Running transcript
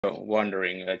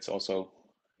wondering, it's also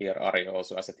here Ari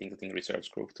also as a thinking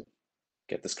research group to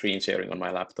get the screen sharing on my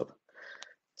laptop. It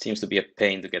seems to be a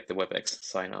pain to get the WebEx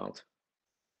sign out.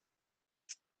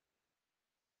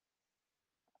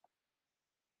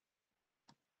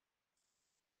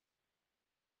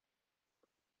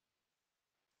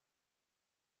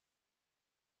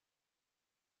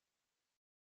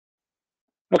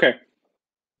 Okay,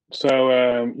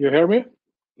 so you hear me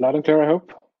loud and clear, I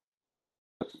hope.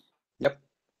 Yep.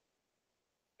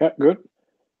 Yeah, good.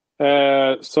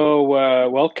 So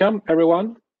welcome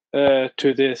everyone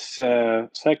to this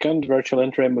second virtual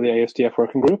interim with the ASDF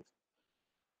working group.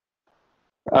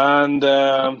 And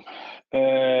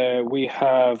we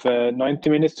have 90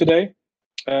 minutes today.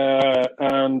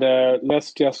 And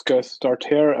let's just start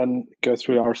here and go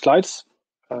through our slides.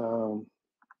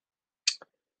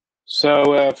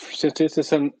 So since this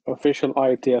is an official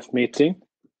IETF meeting,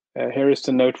 here is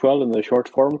the note well in the short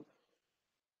form.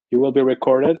 You will be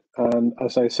recorded, and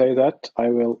as I say that, I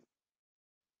will.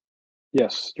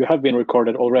 Yes, you have been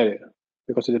recorded already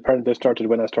because it apparently started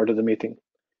when I started the meeting.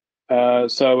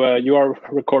 So you are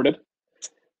recorded.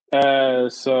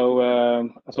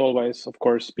 So as always, of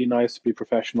course, be nice, be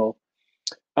professional,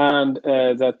 and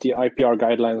that the IPR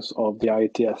guidelines of the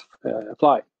IETF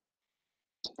apply.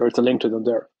 There's a link to them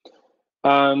there.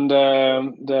 And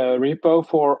the repo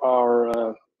for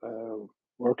our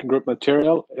working group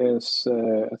material is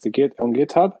at the on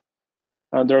GitHub.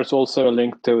 And there's also a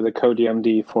link to the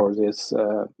CodeMD for this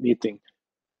meeting.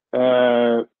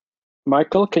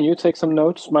 Michael, can you take some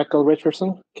notes? Michael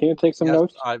Richardson, can you take some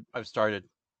notes? I've started.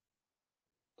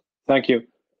 Thank you.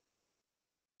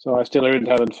 So I still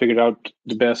haven't figured out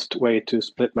the best way to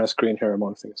split my screen here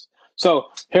among things.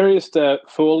 So here is the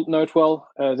full note well.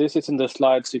 This is in the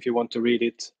slides if you want to read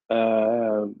it.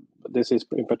 This is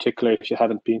in particular if you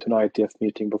haven't been to an IETF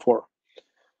meeting before.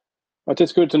 But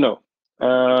it's good to know.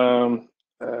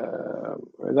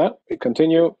 With that, we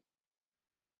continue.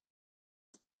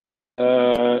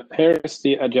 Here is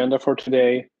the agenda for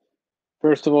today.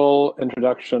 First of all,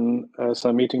 introduction,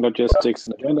 some meeting logistics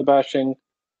and agenda bashing.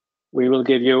 We will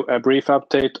give you a brief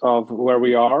update of where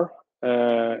we are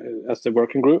as a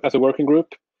working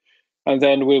group, and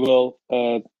then we will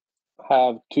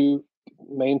have two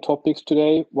main topics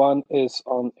today. One is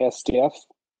on SDF,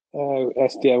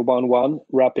 SDF 1.1,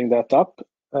 wrapping that up,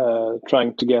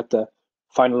 trying to get the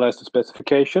finalized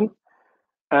specification.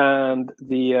 And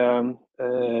the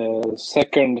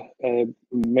second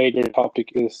major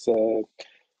topic is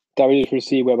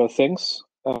W3C Web of Things.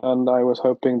 And I was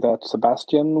hoping that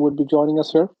Sebastian would be joining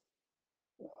us here.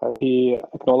 He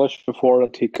acknowledged before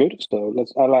that he could, so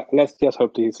let's just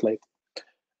hope that he's late.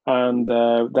 And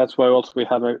that's why also we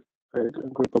have a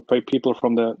group of people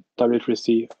from the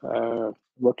W3C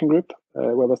working group,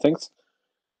 Web of Things,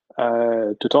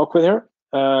 to talk with her.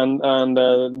 And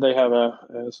they have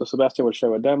so Sebastian will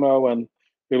show a demo, and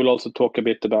we will also talk a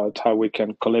bit about how we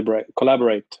can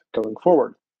collaborate going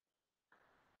forward.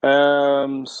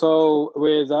 So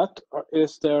with that,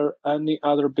 is there any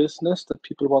other business that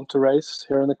people want to raise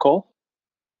here in the call?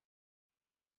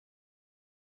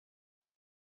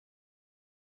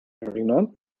 Hearing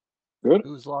none. Good.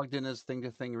 Who's logged in as Thing to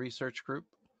Thing Research Group?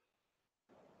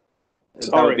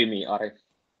 That would be me, Ari.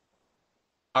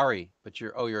 Ari, but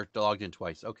you're logged in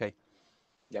twice. Okay.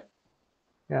 Yep.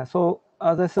 Yeah. So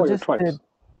as I suggested,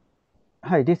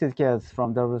 hi, this is Gaz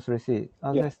from W3C.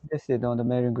 As I suggested on the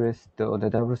mailing list on the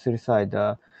W3 side,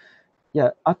 yeah,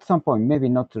 at some point, maybe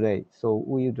not today. So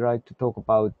we would like to talk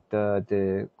about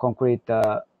the concrete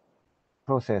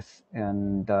process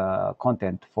and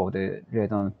content for the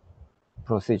redone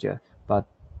procedure. But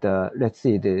let's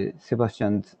see the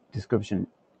Sebastian's description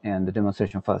and the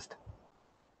demonstration first.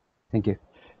 Thank you.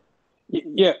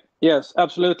 Yeah. Yes,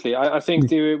 absolutely. I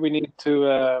think we need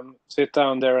to sit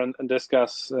down there and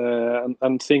discuss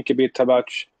and think a bit about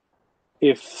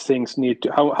if things need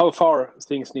to how far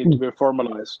things need to be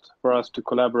formalized for us to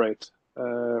collaborate,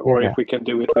 or if we can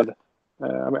do it with.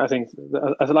 I mean, I think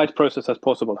as a light process as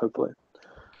possible, hopefully.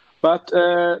 But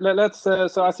let's.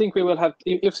 So I think we will have,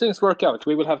 if things work out,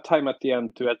 we will have time at the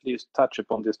end to at least touch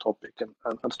upon this topic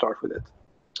and start with it.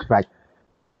 Right.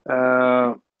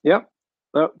 Yeah.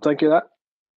 No, thank you. That.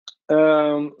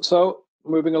 So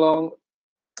moving along.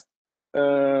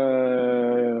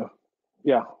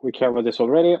 Yeah, we covered this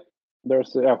already.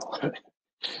 There's the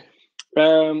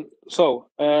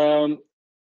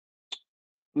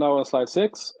now on slide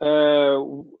 6.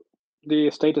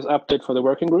 The status update for the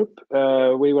working group.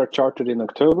 We were chartered in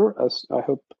October, as I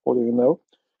hope all of you know.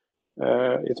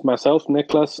 It's myself,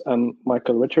 Niklas, and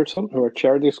Michael Richardson who are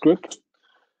chair this group.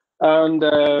 And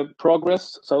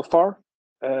progress so far.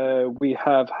 we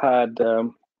have had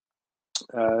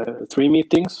 3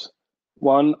 meetings.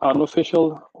 One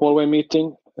unofficial hallway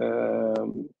meeting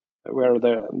where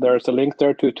there's a link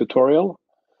there to a tutorial,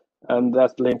 and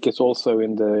that link is also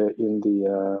in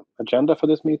the agenda for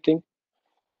this meeting.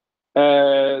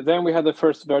 Then we had the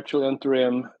first virtual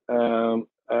interim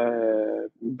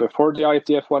before the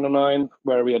IETF 109,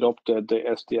 where we adopted the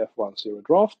SDF 10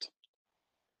 draft.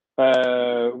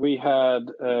 We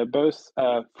had both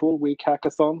a full week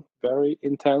hackathon, very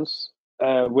intense,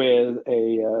 with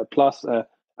a plus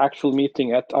actual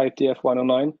meeting at IETF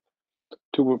 109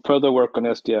 to further work on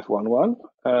SDF 11,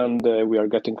 and we are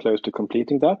getting close to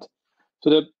completing that. So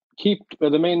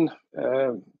the main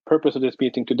purpose of this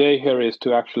meeting today here is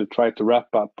to actually try to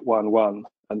wrap up 11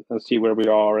 and see where we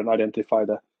are and identify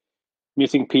the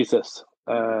missing pieces.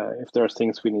 If there are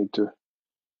things we need to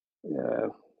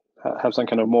have some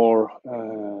kind of more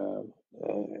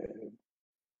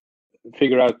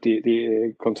figure out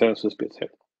the consensus bits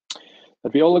here.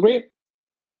 That we all agree?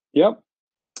 Yep.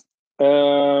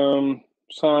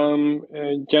 Some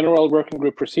general working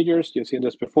group procedures. You've seen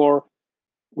this before.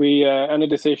 Any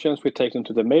decisions, we take them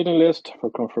to the mailing list for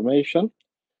confirmation.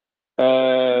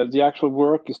 The actual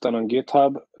work is done on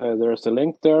GitHub. There's a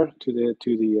link there to the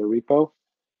repo,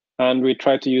 and we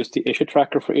try to use the issue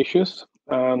tracker for issues.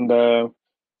 And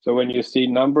so when you see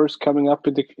numbers coming up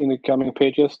in the coming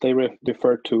pages, they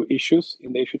refer to issues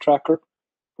in the issue tracker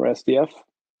for SDF.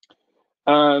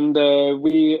 And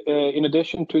we, in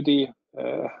addition to the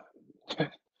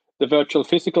virtual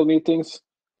physical meetings,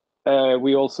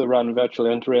 we also run virtual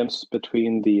interims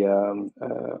between the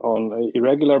on an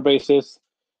irregular basis.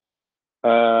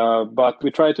 But we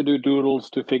try to do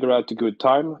doodles to figure out a good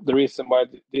time. The reason why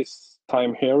this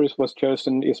time here was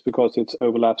chosen is because it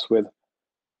overlaps with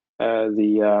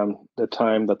the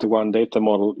time that the one data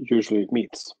model usually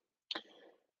meets.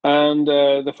 And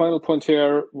the final point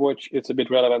here, which is a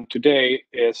bit relevant today,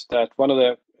 is that one of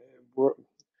the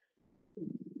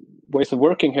ways of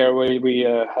working here we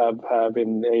have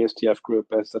in the ASDF group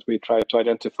is that we try to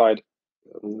identify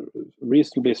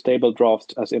reasonably stable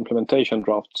drafts as implementation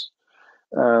drafts.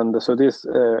 And so this,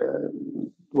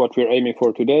 what we're aiming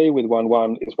for today with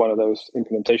 1.1 is one of those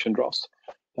implementation drafts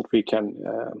that we can,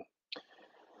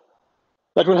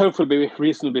 that will hopefully be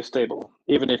reasonably stable,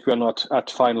 even if we're not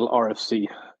at final RFC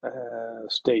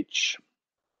stage.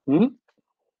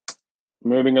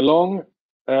 Moving along,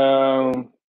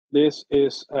 this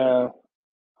is, I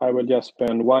will just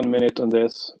spend 1 minute on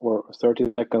this or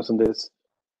 30 seconds on this.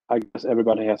 I guess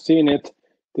everybody has seen it.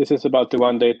 This is about the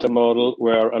one data model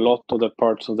where a lot of the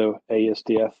parts of the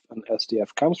ASDF and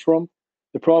SDF comes from.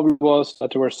 The problem was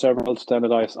that there were several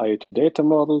standardized IoT data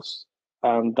models,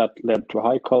 and that led to a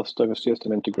high cost of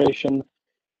system integration.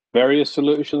 Various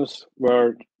solutions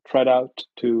were tried out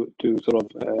to sort of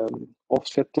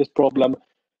offset this problem.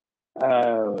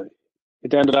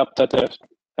 It ended up that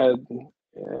a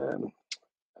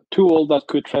tool that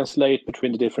could translate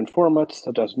between the different formats,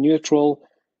 such as neutral,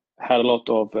 had a lot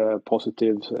of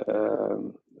positive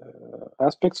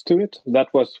aspects to it.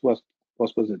 That was what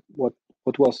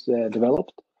was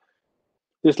developed.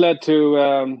 This led to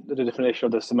the definition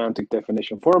of the semantic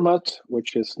definition format,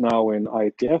 which is now in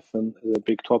IETF and the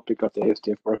big topic of the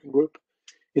ASDF working group.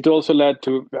 It also led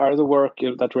to other work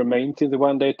that remained in the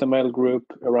one data model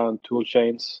group around tool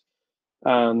chains,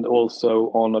 and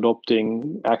also on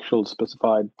adopting actual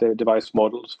specified device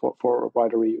models for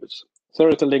wider reuse. So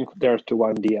there's a link there to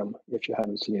 1DM if you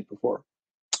haven't seen it before.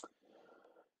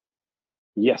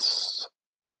 Yes.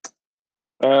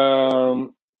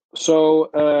 So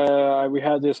we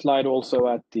had this slide also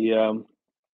at the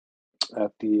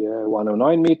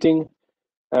 109 meeting.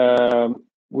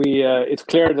 It's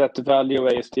clear that the value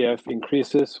of ASDF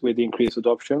increases with the increased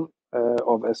adoption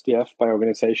of SDF by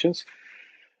organizations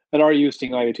that are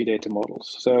using IoT data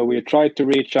models. So we tried to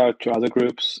reach out to other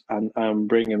groups and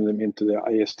bring them into the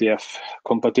ISDF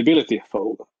compatibility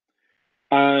fold.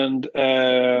 And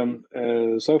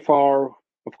so far,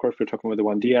 of course, we're talking with the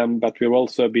 1DM, but we've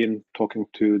also been talking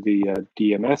to the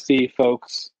DMSE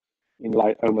folks in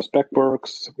Alma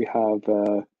SpecWorks. We have,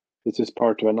 this is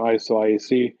part of an ISO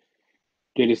IEC,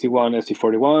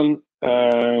 JDC1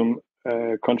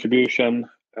 SC41 contribution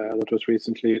that was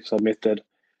recently submitted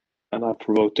and up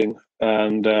for voting.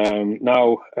 And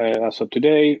now, as of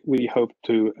today, we hope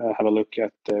to have a look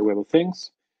at Web of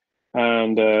Things.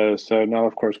 And so now,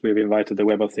 of course, we've invited the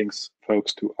Web of Things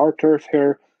folks to our turf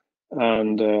here.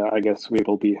 And I guess we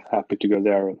will be happy to go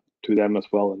there to them as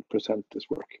well and present this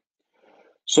work.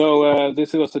 So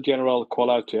this was a general call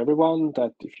out to everyone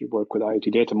that if you work with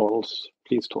IoT data models,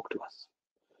 please talk to us.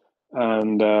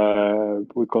 And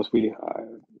because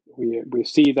we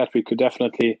see that we could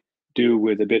definitely do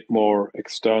with a bit more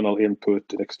external input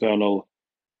and external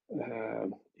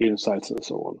insights and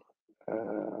so on.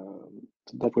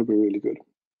 So that would be really good.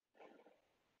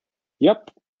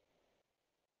 Yep.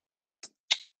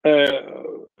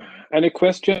 Any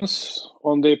questions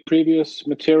on the previous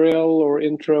material or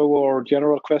intro or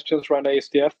general questions around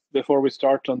ASDF before we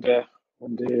start on the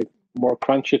more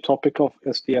crunchy topic of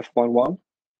SDF 1.1?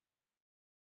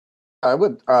 I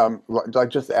would like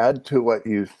just add to what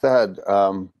you said.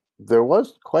 There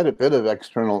was quite a bit of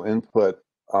external input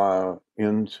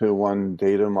into one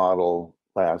data model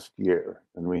last year,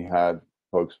 and we had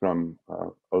folks from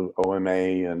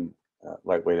OMA and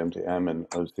Lightweight M2M and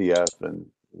OCF and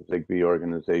Zigbee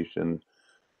organization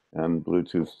and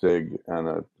Bluetooth SIG and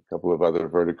a couple of other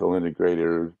vertical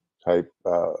integrator type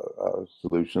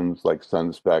solutions like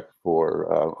SunSpec for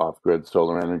off-grid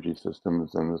solar energy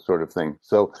systems and the sort of thing.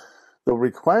 So the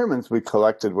requirements we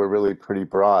collected were really pretty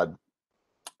broad.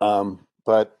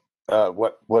 But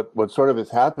what sort of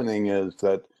is happening is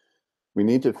that we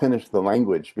need to finish the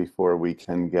language before we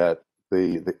can get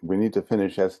we need to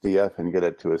finish SDF and get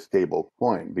it to a stable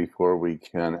point before we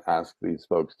can ask these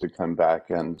folks to come back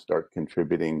and start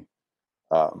contributing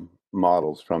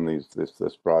models from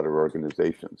this broader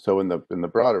organization. So in the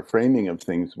broader framing of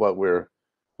things, what we're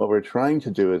trying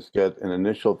to do is get an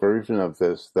initial version of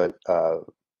this that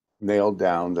nailed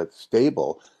down, that's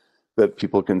stable, that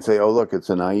people can say, oh, look, it's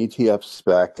an IETF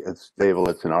spec, it's stable,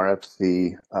 it's an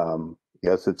RFC.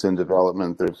 Yes, it's in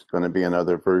development. There's going to be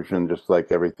another version just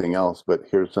like everything else, but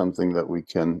here's something that we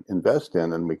can invest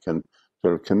in and we can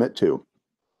sort of commit to.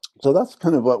 So that's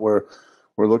kind of what we're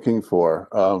looking for.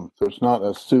 So it's not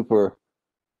a super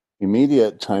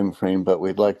immediate time frame, but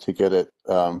we'd like to get it,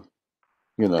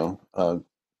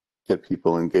 get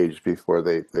people engaged before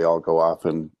they all go off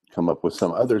and come up with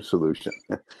some other solution.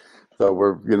 So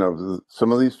we're,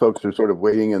 some of these folks are sort of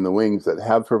waiting in the wings that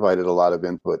have provided a lot of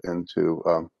input into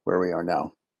where we are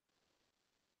now.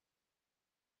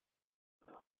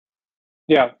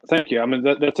 Yeah, thank you. I mean,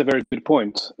 that's a very good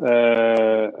point.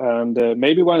 And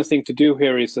maybe one thing to do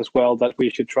here is as well that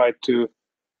we should try to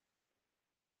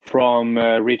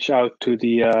reach out to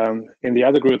the in the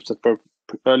other groups that were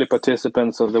early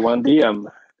participants of the 1DM.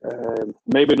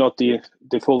 Maybe not the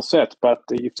full set, but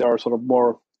if there are sort of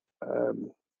more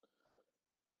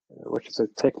what you say,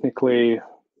 technically,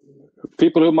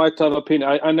 people who might have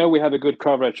opinion. I know we have a good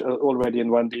coverage already in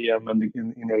 1DM and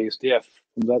in ASDF,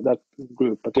 that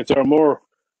group. But if there are more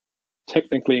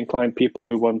technically inclined people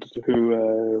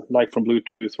who like from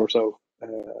Bluetooth or so,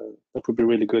 that would be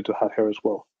really good to have here as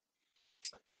well.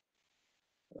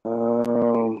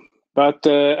 But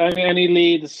any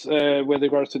leads with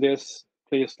regards to this,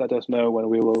 please let us know when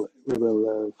we will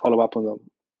follow up on them.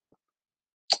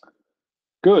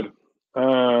 Good.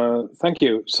 Thank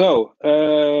you. So,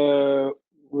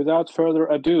 without further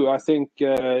ado, I think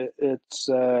it's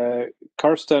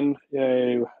Karsten.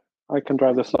 I can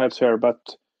drive the slides here, but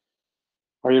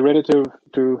are you ready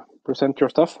to present your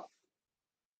stuff?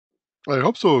 I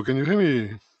hope so. Can you hear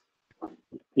me?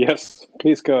 Yes,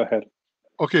 please go ahead.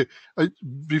 Okay.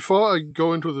 Before I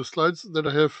go into the slides that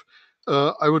I have,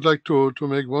 I would like to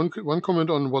make one comment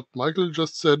on what Michael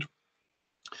just said.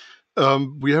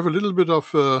 We have a little bit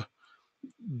of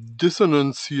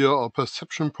dissonance here, or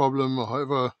perception problem, or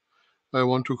however I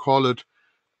want to call it,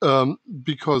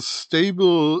 because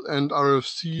stable and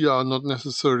RFC are not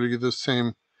necessarily the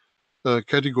same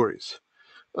categories.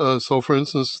 So, for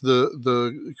instance,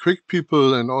 the quick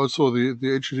people and also the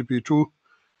HTTP2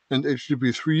 and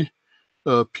HTTP3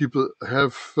 people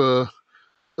have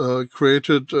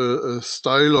created a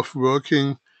style of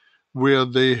working where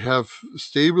they have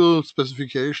stable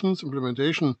specifications,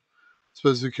 implementation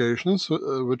specifications,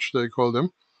 which they call them,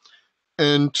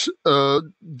 and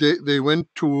they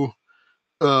went to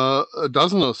a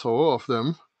dozen or so of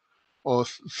them, or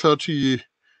 30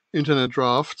 internet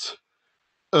drafts,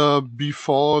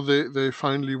 before they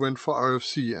finally went for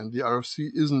RFC, and the RFC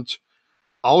isn't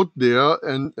out there,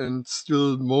 and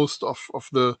still most of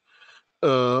the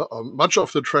much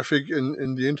of the traffic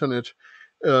in the internet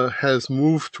has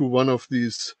moved to one of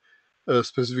these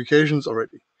specifications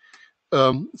already.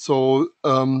 That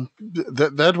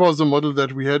was the model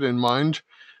that we had in mind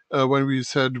when we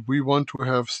said we want to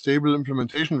have stable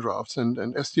implementation drafts, and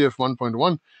SDF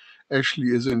 1.1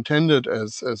 actually is intended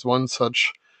as one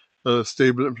such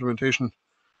stable implementation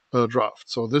draft.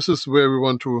 So this is where we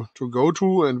want to go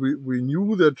to, and we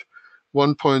knew that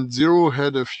 1.0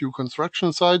 had a few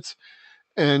construction sites,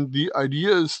 and the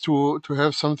idea is to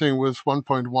have something with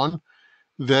 1.1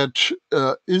 that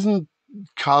isn't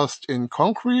cast in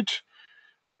concrete,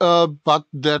 but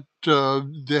that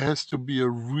there has to be a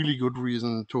really good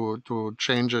reason to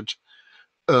change it.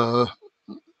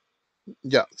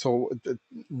 Yeah, so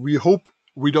we hope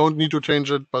we don't need to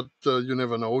change it, but you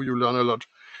never know. You learn a lot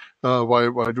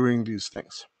while doing these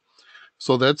things.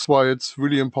 So that's why it's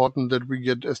really important that we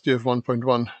get SDF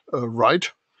 1.1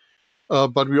 right.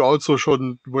 But we also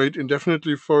shouldn't wait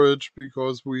indefinitely for it,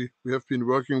 because we have been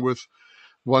working with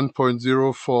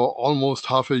 1.0 for almost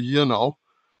half a year now.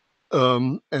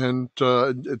 And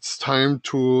it's time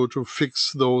to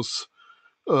fix those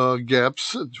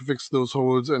gaps, to fix those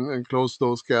holes and close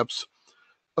those gaps.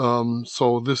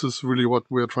 So this is really what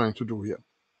we're trying to do here.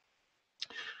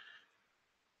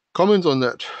 Comments on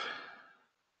that?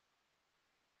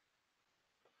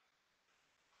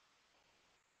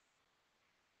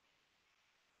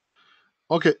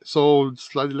 Okay, so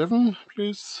slide 11,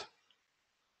 please.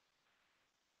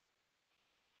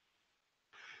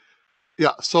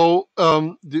 Yeah, so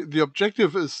the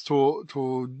objective is to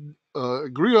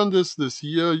agree on this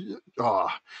year.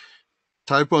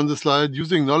 Typo on the slide,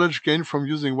 using knowledge gained from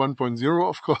using 1.0,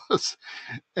 of course.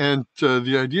 And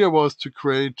the idea was to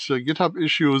create GitHub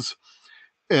issues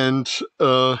and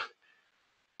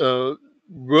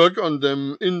work on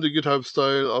them in the GitHub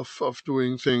style of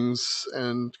doing things,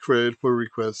 and create pull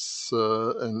requests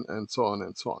and so on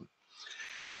and so on.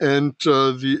 And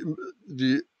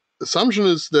the assumption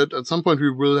is that at some point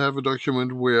we will have a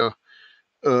document where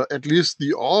at least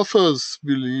the authors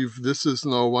believe this is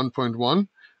now 1.1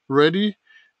 ready,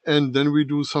 and then we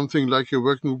do something like a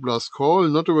working group last call,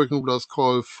 not a working group last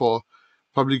call for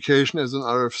publication as an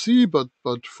RFC, but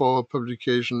for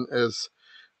publication as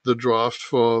the draft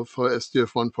for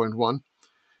SDF 1.1,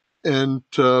 and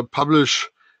publish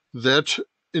that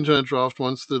internet draft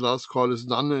once the last call is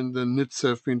done and the NITs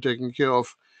have been taken care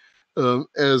of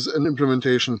as an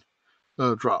implementation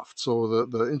draft. So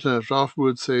the internet draft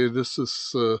would say this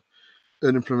is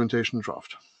an implementation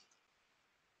draft.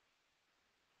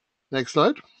 Next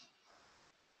slide.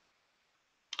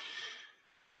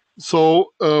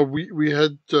 So we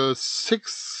had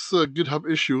 6 GitHub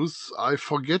issues. I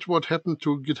forget what happened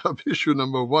to GitHub issue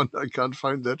number 1. I can't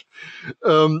find that.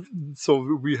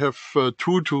 So we have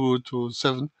 2 to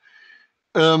 7.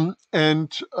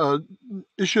 And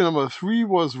issue number 3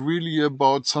 was really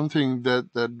about something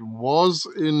that was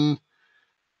in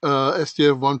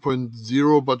SDF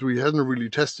 1.0, but we hadn't really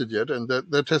tested yet. And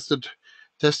that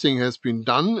testing has been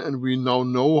done, and we now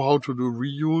know how to do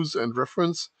reuse and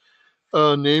reference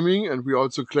naming, and we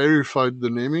also clarified the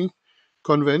naming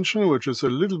convention, which is a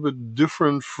little bit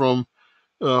different from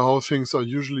how things are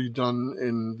usually done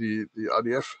in the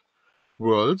RDF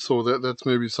world. So that's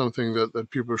maybe something that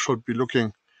people should be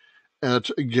looking at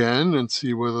again and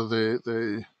see whether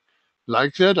they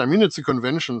like that. I mean, it's a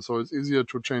convention, so it's easier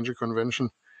to change a convention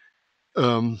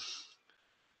than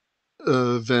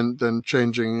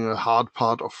changing a hard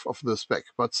part of the spec.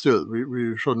 But still,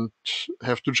 we shouldn't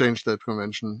have to change that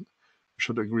convention. We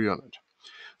should agree on it.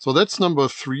 So that's number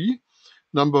 3.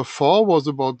 Number 4 was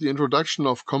about the introduction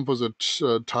of composite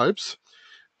types.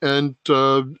 And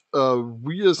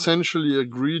we essentially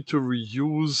agreed to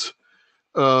reuse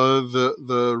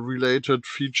the related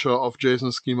feature of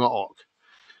JSON schema org.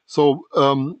 So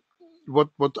what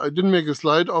I didn't make a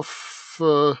slide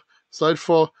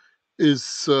for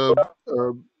is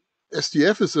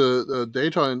SDF is a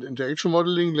data and interaction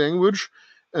modeling language,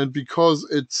 and because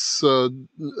it's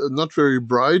not very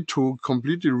bright to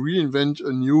completely reinvent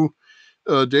a new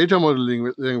data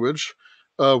modeling language,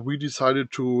 we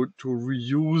decided to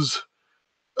reuse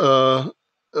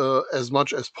as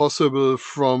much as possible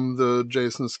from the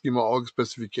JSON schema org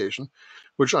specification,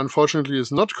 which unfortunately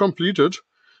is not completed,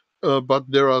 but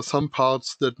there are some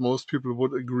parts that most people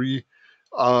would agree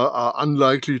are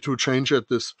unlikely to change at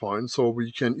this point, so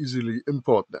we can easily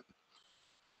import them.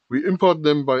 We import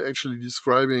them by actually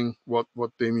describing what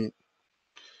they mean.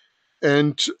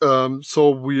 And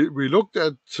so we looked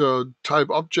at type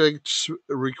objects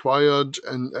required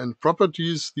and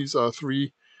properties. These are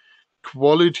 3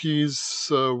 qualities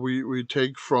we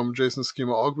take from JSON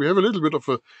schema org. We have a little bit of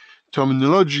a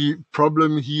terminology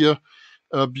problem here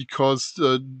because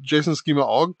JSON schema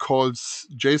org calls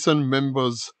JSON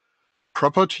members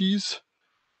properties,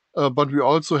 but we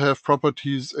also have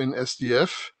properties in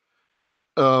SDF.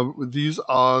 These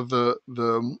are the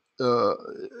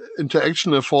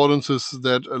interaction affordances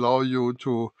that allow you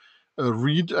to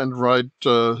read and write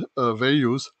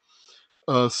values.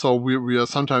 So we are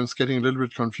sometimes getting a little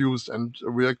bit confused, and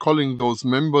we are calling those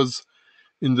members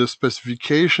in the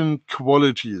specification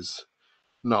qualities.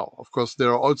 Now, of course,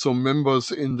 there are also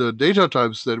members in the data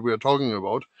types that we are talking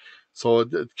about, so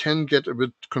it can get a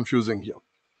bit confusing here.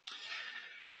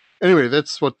 Anyway,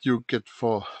 that's what you get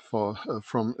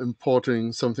from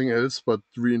importing something else, but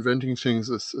reinventing things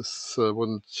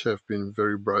wouldn't have been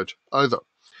very bright either.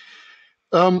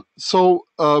 So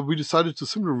we decided to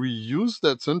simply reuse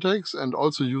that syntax and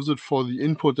also use it for the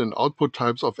input and output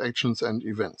types of actions and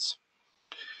events.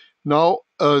 Now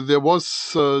there was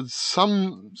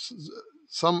some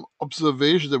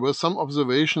observation. There were some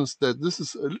observations that this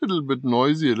is a little bit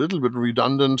noisy, a little bit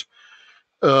redundant.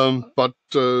 But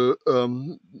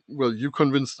well, you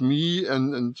convinced me,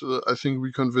 and I think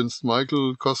we convinced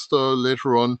Michael Costa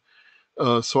later on.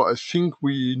 So I think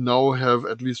we now have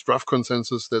at least rough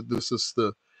consensus that this is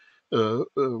the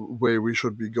way we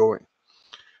should be going.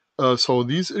 So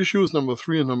these issues, number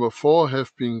 3 and number 4,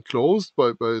 have been closed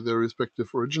by their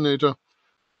respective originator.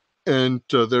 And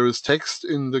there is text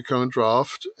in the current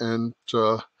draft. And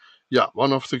yeah,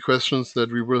 one of the questions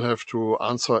that we will have to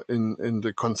answer in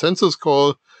the consensus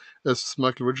call, as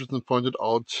Michael Richardson pointed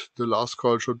out, the last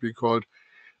call should be called.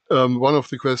 One of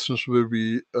the questions will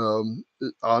be,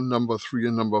 are number 3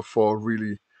 and number 4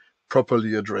 really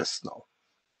properly addressed now?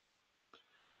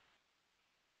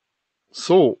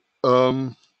 So,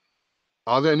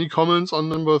 are there any comments on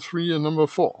number 3 and number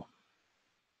 4?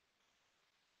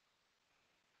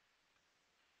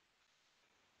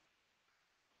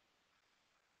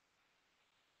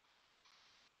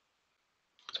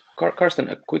 Karsten,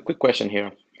 a quick question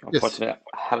here. Yes. Unfortunately,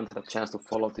 I haven't had a chance to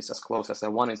follow this as close as I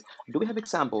wanted. Do we have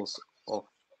examples of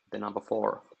the number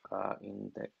 4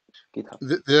 in the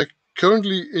GitHub? They're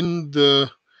currently in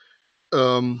the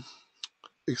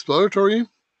exploratory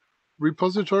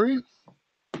repository.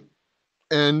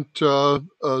 And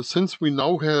since we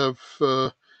now have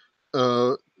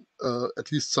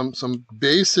at least some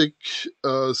basic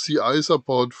CI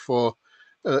support for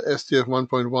ASDF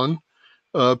 1.1,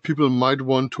 people might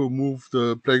want to move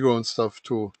the playground stuff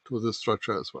to the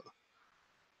structure as well.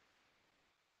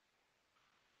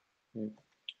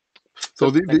 So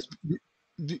the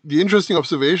interesting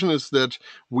observation is that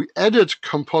we added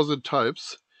composite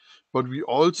types, but we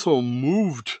also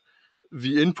moved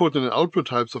the input and output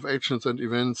types of actions and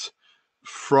events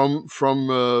from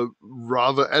a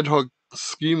rather ad hoc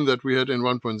scheme that we had in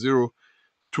 1.0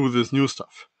 to this new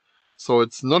stuff. So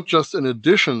it's not just an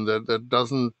addition that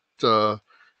doesn't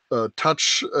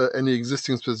touch any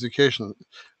existing specification.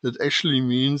 It actually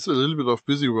means a little bit of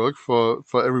busy work for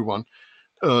everyone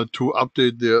to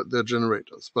update their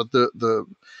generators. But the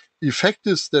effect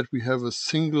is that we have a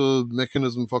single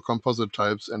mechanism for composite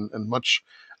types and much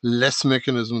less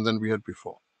mechanism than we had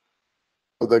before.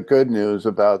 The good news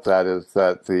about that is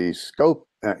that the scope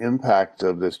impact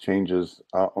of this changes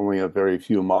only a very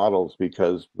few models,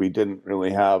 because we didn't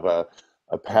really have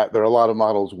there are a lot of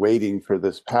models waiting for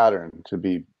this pattern to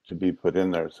be put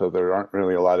in there. So there aren't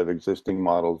really a lot of existing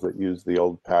models that use the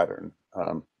old pattern.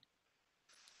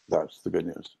 That's the good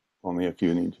news. Only a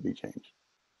few need to be changed.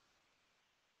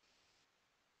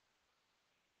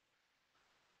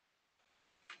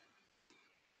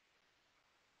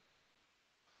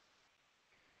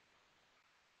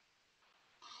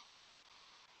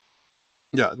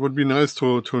 Yeah, it would be nice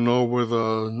to know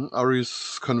whether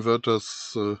Ari's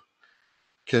converters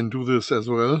can do this as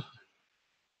well.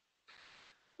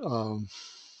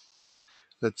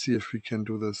 Let's see if we can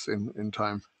do this in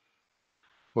time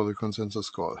for the consensus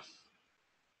call.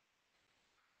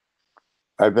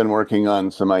 I've been working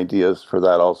on some ideas for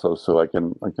that also, so I'd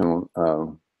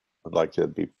like to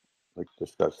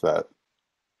discuss that.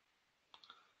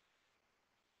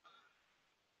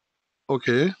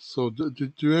 Okay, so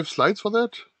do you have slides for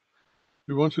that?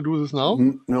 You want to do this now?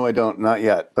 No, I don't, not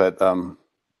yet, but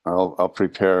I'll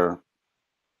prepare.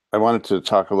 I wanted to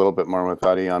talk a little bit more with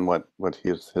Ari on what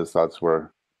his thoughts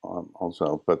were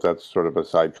also, but that's sort of a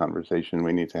side conversation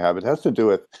we need to have. It has to do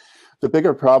with the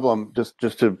bigger problem, just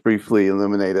to briefly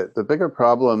illuminate it. The bigger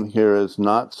problem here is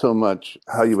not so much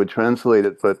how you would translate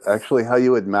it, but actually how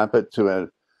you would map it to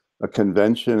a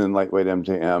convention in lightweight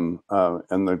MJM.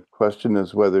 And the question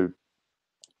is whether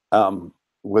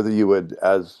you would,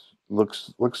 as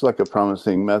looks like a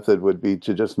promising method, would be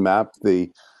to just map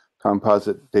the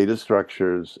composite data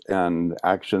structures and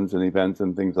actions and events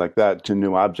and things like that to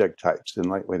new object types in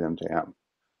lightweight MJM.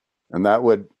 And that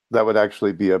would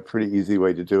actually be a pretty easy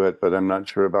way to do it, but I'm not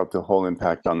sure about the whole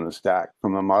impact on the stack.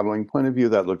 From a modeling point of view,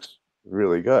 that looks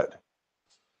really good.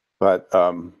 But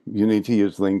you need to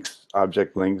use links,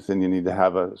 object links, and you need to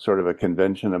have a sort of a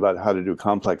convention about how to do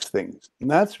complex things. And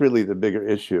that's really the bigger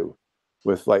issue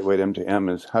with lightweight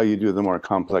MJM, is how you do the more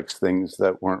complex things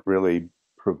that weren't really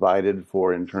provided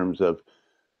for, in terms of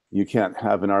you can't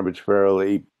have an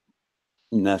arbitrarily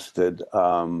nested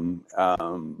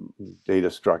data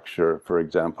structure, for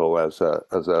example, as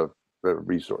a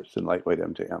resource in lightweight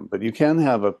MTM. But you can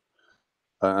have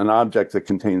an object that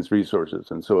contains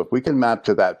resources. And so if we can map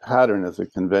to that pattern as a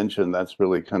convention, that's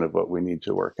really kind of what we need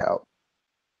to work out,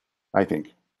 I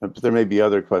think. But there may be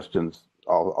other questions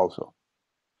also.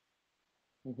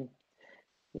 Mm-hmm.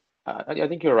 I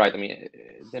think you're right. I mean,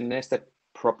 the nested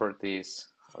properties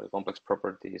or the complex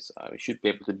properties, we should be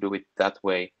able to do it that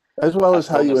way. As well as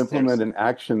how you implement an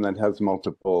action that has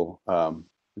multiple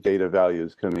data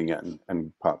values coming in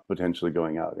and potentially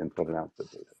going out, input and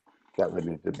output data. That would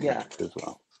need to be as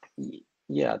well.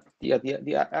 Yeah,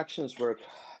 the actions work,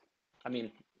 I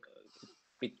mean, a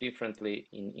bit differently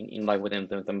in line with them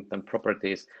than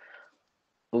properties.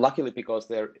 Luckily, because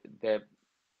the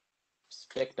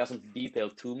spec doesn't detail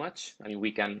too much. I mean,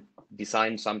 we can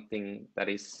design something that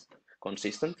is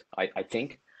consistent, I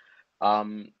think.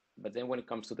 But then when it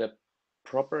comes to the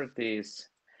properties,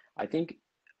 I think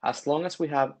as long as we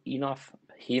have enough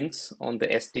hints on the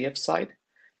SDF side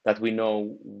that we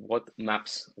know what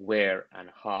maps where and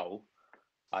how,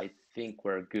 I think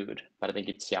we're good. But I think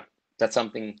it's, that's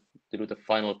something to do the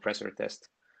final pressure test.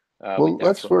 Well,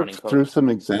 let's work through some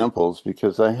examples,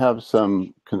 because I have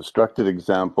some constructed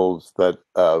examples that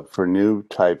for new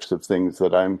types of things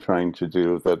that I'm trying to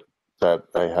do that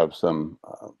I have some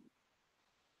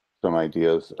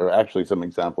ideas, or actually some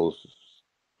examples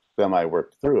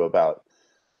semi-worked through about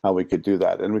how we could do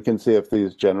that. And we can see if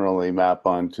these generally map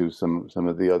onto some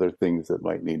of the other things that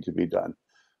might need to be done.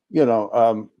 You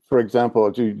know, for example,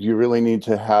 do you really need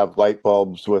to have light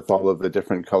bulbs with all of the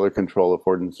different color control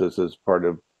affordances as part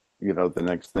of, you know, the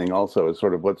next thing also is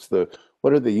sort of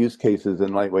what are the use cases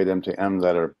in lightweight MTM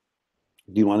that are,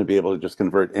 do you want to be able to just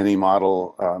convert any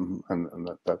model, and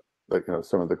that you know,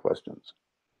 some of the questions.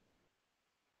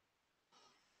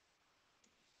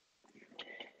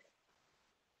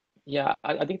 Yeah,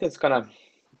 I think there's kind of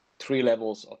three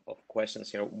levels of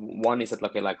questions here. One is that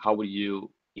like how would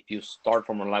you, if you start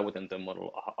from a lightweight MTM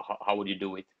model, how would you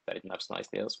do it that it maps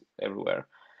nicely everywhere?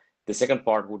 The second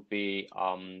part would be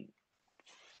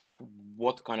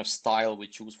what kind of style we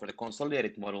choose for the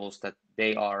consolidated models that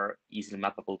they are easily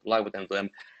mappable to lightweight MTM.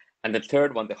 And the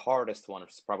third one, the hardest one,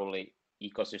 is probably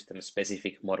ecosystem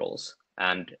specific models.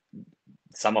 And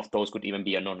some of those could even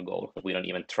be a non-goal. We don't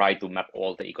even try to map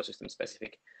all the ecosystem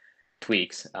specific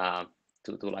tweaks to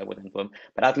lightweight MTM.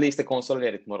 But at least the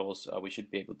consolidated models we should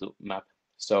be able to map.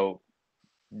 So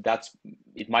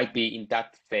it might be in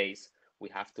that phase we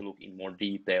have to look in more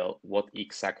detail what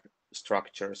exact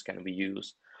structures can we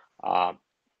use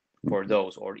for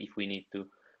those, or if we need to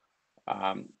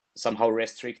somehow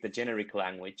restrict the generic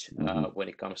language when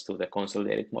it comes to the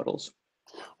consolidated models.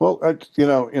 Well, you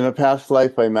know, in a past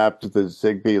life, I mapped the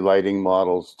Zigbee lighting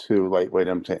models to lightweight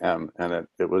MTM, and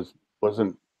it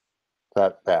wasn't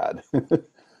that bad.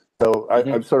 So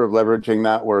I'm sort of leveraging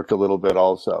that work a little bit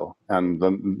also, and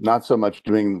not so much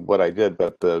doing what I did,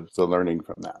 but the learning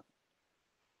from that.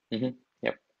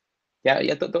 Yep.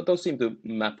 Yeah. Those seem to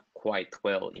map quite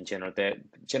well in general. The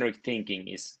generic thinking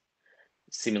is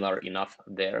similar enough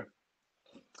there.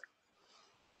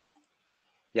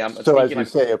 Yeah. So as you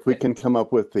say, if we can come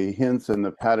up with the hints and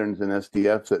the patterns in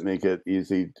SDF that make it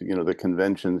easy to, you know, the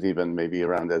conventions even maybe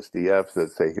around SDF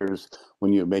that say, here's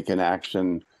when you make an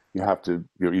action, you have to,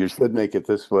 you should make it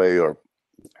this way, or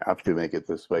have to make it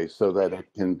this way, so that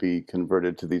it can be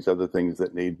converted to these other things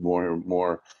that need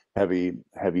more heavy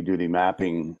duty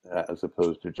mapping, as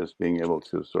opposed to just being able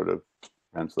to sort of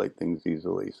translate things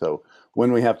easily. So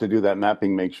when we have to do that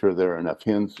mapping, make sure there are enough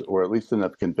hints, or at least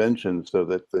enough conventions, so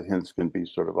that the hints can be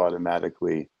sort of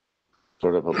automatically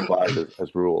sort of applied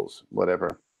as rules,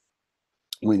 whatever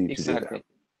we need to do there.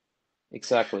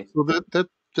 Exactly. So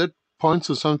that points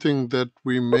to something that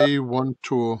we may want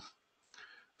to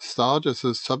start as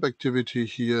a sub-activity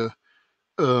here,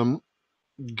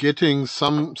 getting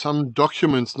some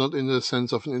documents, not in the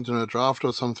sense of an internet draft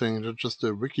or something, just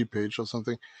a wiki page or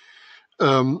something,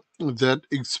 that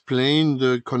explain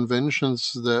the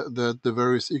conventions that the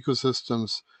various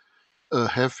ecosystems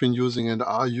have been using and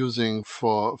are using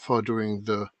for doing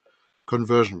the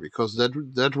conversion, because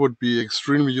that would be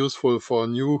extremely useful for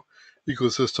new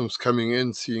ecosystems coming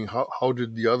in, seeing how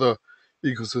did the other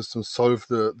ecosystems solve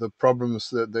the problems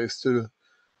that they still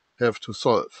have to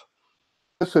solve.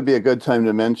 This would be a good time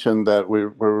to mention that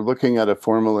we're looking at a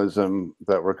formalism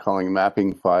that we're calling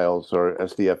mapping files, or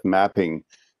SDF mapping,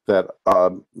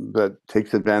 that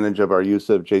takes advantage of our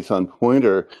use of JSON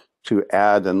pointer to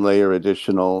add and layer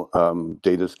additional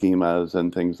data schemas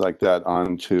and things like that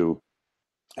onto,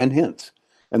 and hints.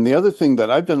 And the other thing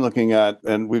that I've been looking at,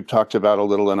 and we've talked about a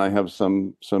little, and I have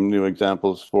some new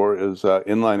examples for, is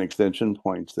inline extension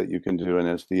points that you can do in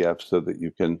SDF so that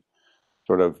you can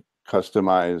sort of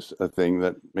customize a thing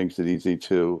that makes it easy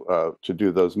to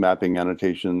do those mapping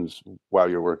annotations while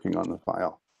you're working on the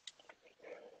file.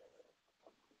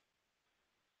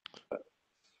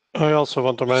 I also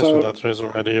want to mention that there is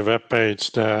already a web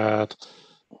page that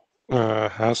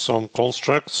has some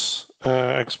constructs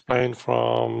explained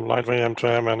from Lightweight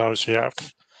M2M and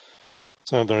OCF.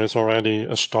 So there is already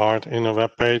a start in a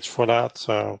web page for that.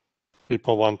 So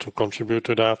people want to contribute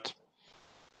to that,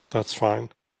 that's fine.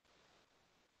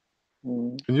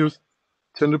 Can you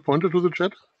send a pointer to the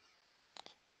chat?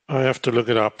 I have to look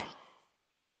it up.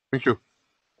 Thank you.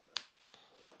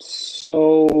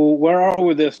 So where are we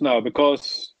with this now?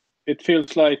 Because it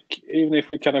feels like even if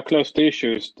we kind of close the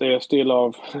issues, they are still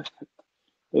of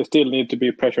they still need to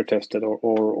be pressure tested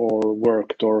or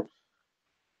worked or.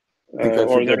 I think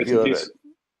that's a good view of it.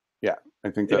 Yeah,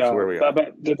 I think that's where we are.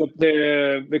 But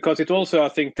because it also, I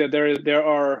think that there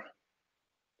are.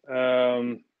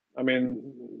 I mean,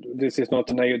 this was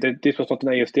not an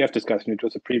ASDF discussion. It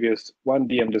was a previous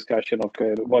 1DM discussion of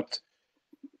what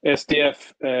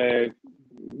SDF.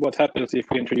 What happens if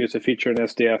we introduce a feature in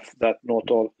SDF that not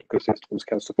all ecosystems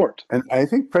can support? And I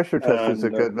think pressure test is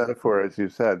a good metaphor, as you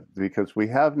said, because we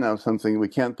have now something, we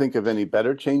can't think of any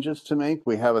better changes to make.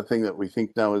 We have a thing that we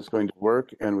think now is going to work,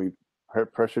 and we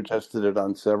pressure tested it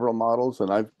on several models.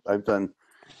 And I've done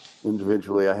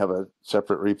individually, I have a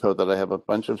separate repo that I have a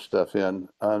bunch of stuff in.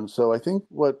 So I think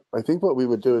what we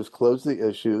would do is close the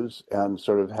issues and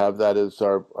sort of have that as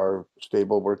our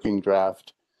stable working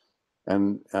draft,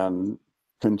 and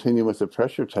continue with the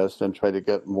pressure test and try to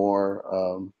get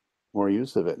more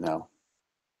use of it now.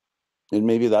 And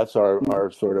maybe that's our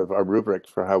sort of our rubric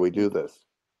for how we do this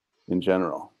in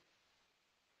general.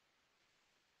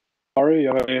 Ari,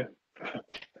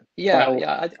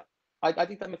 yeah, I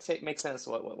think that makes sense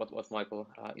what Michael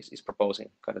is proposing,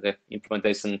 kind of the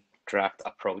implementation draft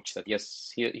approach, that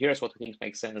yes, here's what we think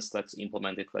makes sense, let's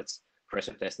implement it, let's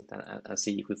pressure test it and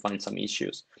see if we find some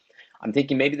issues. I'm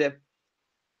thinking maybe the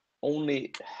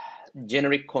only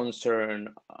generic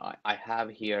concern I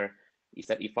have here is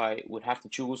that if I would have to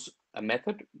choose a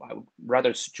method, I would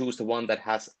rather choose the one that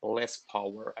has less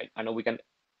power. I know we can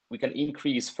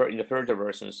increase in the further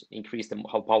versions, increase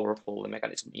how powerful the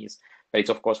mechanism is, but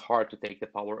it's of course hard to take the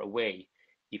power away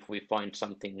if we find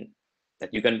something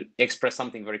that you can express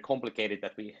something very complicated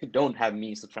that we don't have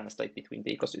means to translate between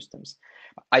the ecosystems.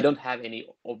 I don't have any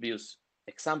obvious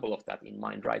example of that in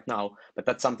mind right now, but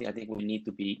that's something I think we need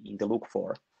to be in the look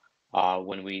for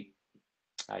when we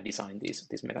design these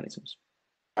mechanisms.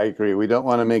 I agree. We don't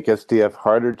want to make SDF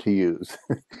harder to use,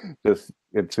 just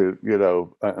to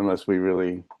unless we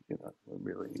really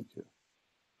really need to.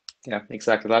 Yeah,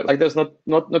 exactly. Like there's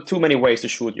not too many ways to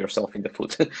shoot yourself in the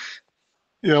foot.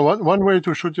 Yeah, one way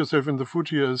to shoot yourself in the foot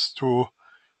here is to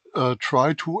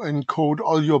try to encode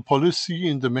all your policy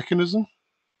in the mechanism.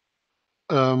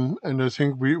 And I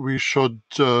think we should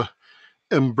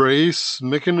embrace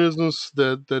mechanisms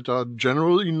that are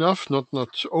general enough, not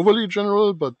overly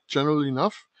general, but general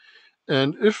enough.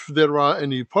 And if there are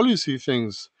any policy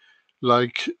things,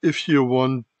 like if you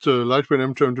want Lightweight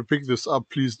M2M to pick this up,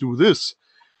 please do this,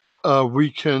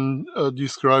 we can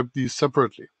describe these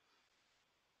separately.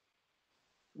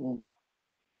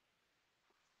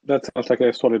 That sounds like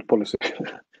a solid policy.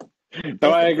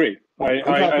 No, I agree.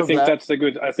 I think that's a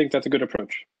good. I think that's a good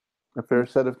approach. A fair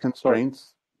set of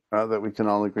constraints that we can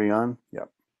all agree on. Yeah.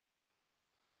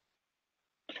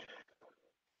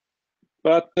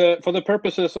 But for the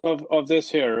purposes of this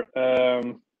here,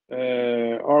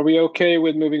 are we okay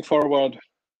with moving forward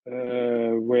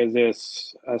with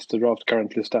this as the draft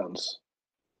currently stands?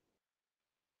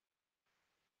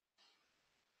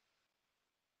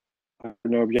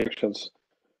 No objections.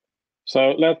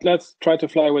 So let's try to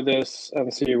fly with this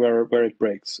and see where it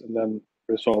breaks, and then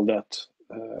resolve that.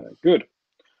 Good.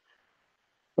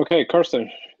 Okay,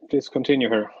 Carsten, please continue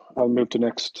here. I'll move to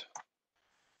next.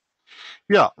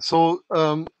 Yeah. So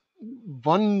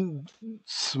one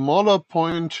smaller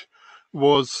point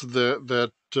was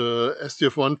that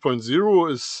SDF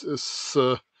 1.0 is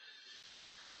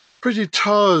pretty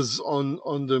terse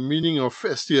on the meaning of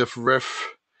SDF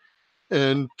ref.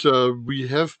 And we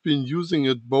have been using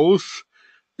it both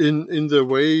in the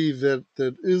way that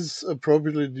is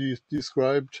appropriately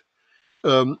described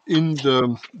in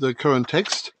the current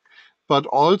text, but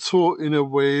also in a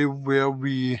way where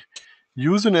we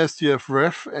use an SDF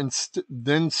ref and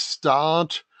then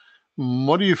start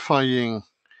modifying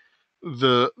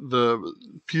the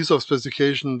piece of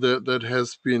specification that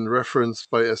has been referenced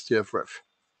by SDF ref.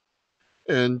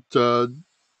 And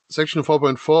section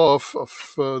 4.4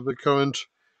 of the current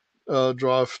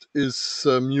draft is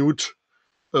mute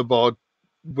about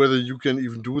whether you can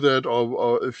even do that,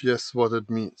 or if yes, what it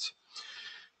means.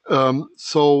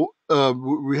 So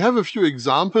we have a few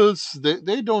examples.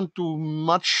 They don't do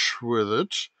much with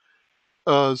it.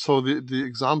 So the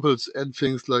examples add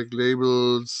things like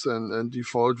labels and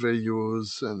default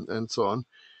values and so on.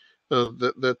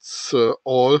 That's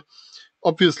all.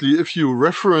 Obviously, if you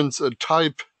reference a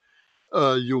type,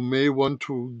 you may want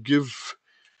to give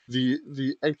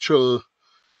the actual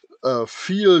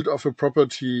field of a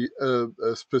property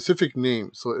a specific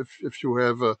name. So if you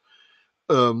have a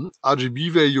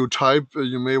RGB value type,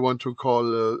 you may want to call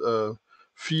a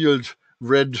field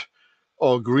red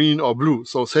or green or blue.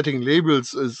 So setting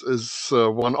labels is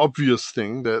one obvious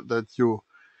thing that you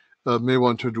may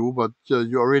want to do, but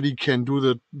you already can do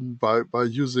that by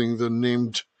using the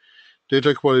named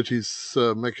data qualities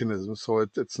mechanism. So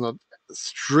it's not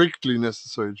strictly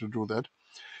necessary to do that.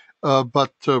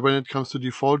 But when it comes to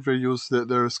default values,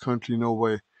 there is currently no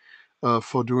way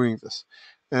for doing this.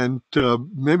 And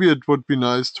maybe it would be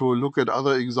nice to look at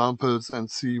other examples and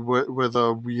see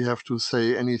whether we have to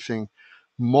say anything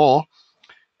more.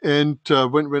 And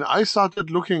when I started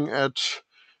looking at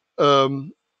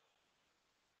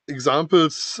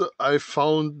examples, I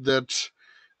found that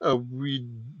we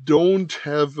don't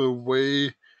have a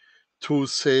way to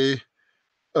say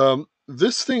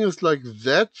this thing is like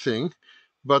that thing,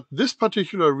 but this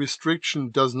particular restriction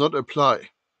does not apply.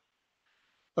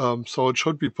 So it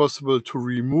should be possible to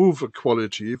remove a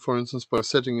quality, for instance, by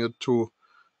setting it to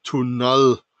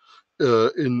null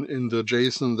in the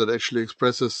JSON that actually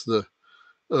expresses the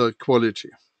quality.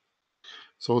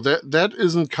 So that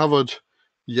isn't covered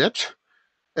yet.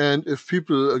 And if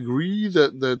people agree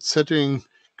that setting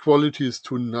qualities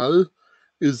to null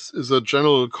is a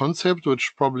general concept,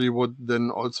 which probably would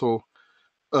then also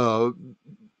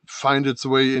find its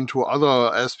way into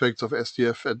other aspects of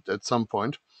SDF at some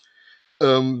point,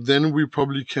 then we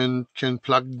probably can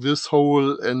plug this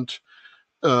hole. And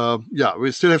yeah,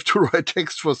 we still have to write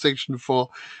text for section 4,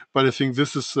 but I think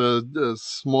this is a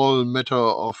small matter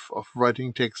of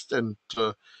writing text, and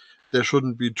there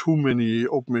shouldn't be too many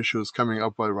open issues coming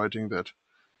up while writing that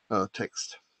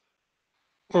text.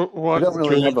 Why don't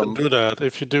you need to do that?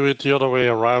 If you do it the other way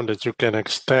around, that you can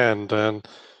extend, and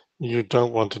you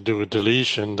don't want to do a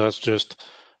deletion. That's just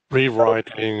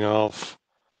rewriting of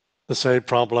the same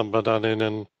problem, but then in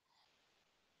a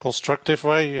constructive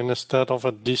way instead of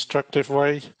a destructive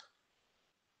way.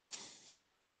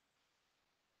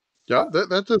 Yeah,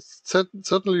 that is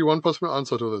certainly one possible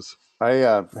answer to this. I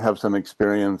have some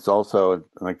experience also,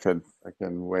 and I can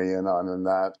weigh in on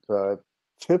that.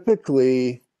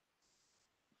 Typically,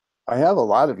 I have a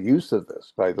lot of use of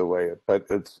this, by the way, but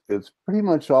it's pretty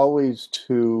much always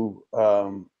to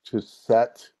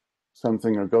set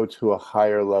something or go to a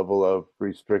higher level of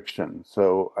restriction.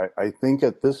 So I think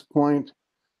at this point,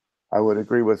 I would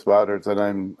agree with Wouters that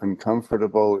I'm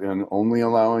comfortable in only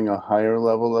allowing a higher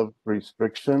level of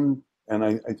restriction. And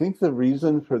I think the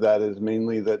reason for that is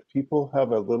mainly that people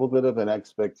have a little bit of an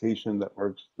expectation that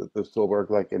this will work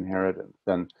like inheritance.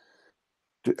 And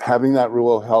having that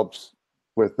rule helps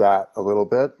with that a little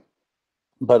bit.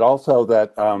 But also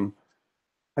that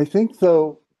I think,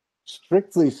 though,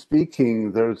 strictly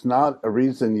speaking, there's not a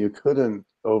reason you couldn't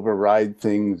override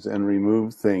things and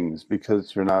remove things,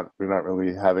 because you're not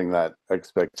really having that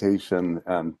expectation.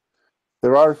 And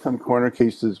there are some corner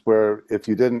cases where if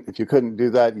you couldn't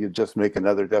do that, you'd just make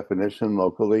another definition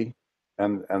locally,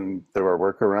 and there are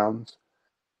workarounds.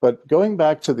 But going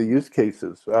back to the use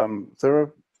cases,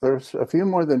 there's a few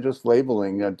more than just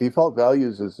labeling. Default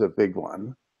values is a big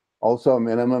one. Also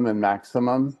minimum and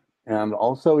maximum. And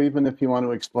also, even if you want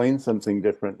to explain something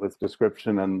different with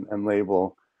description and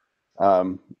label,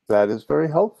 that is very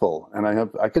helpful. And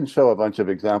I can show a bunch of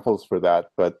examples for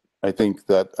that, but I think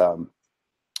that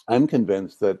I'm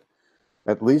convinced that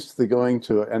at least the going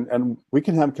to, and we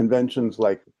can have conventions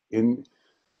like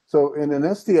so in an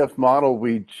SDF model,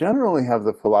 we generally have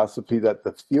the philosophy that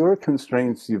the fewer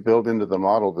constraints you build into the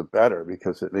model, the better,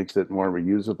 because it makes it more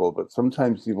reusable. But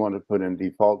sometimes you want to put in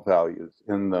default values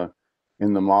in the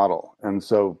model. And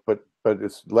so, but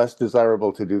it's less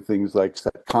desirable to do things like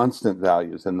set constant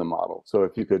values in the model. So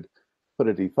if you could put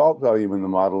a default value in the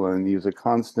model and use a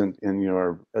constant in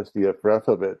your SDF ref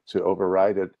of it to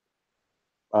override it,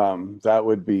 that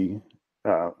would be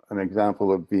an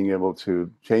example of being able to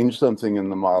change something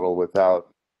in the model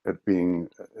without it being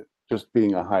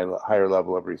a higher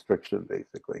level of restriction,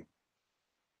 basically.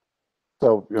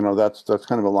 So that's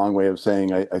kind of a long way of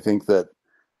saying I think that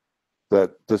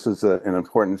that this is an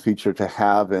important feature to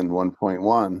have in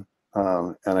 1.1.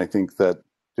 And I think that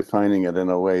defining it in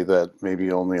a way that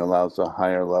maybe only allows a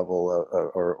higher level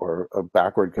or a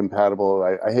backward compatible,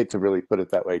 I hate to really put it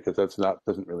that way because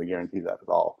doesn't really guarantee that at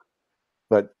all.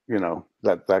 But you know,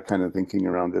 that kind of thinking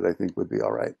around it, I think would be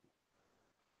all right.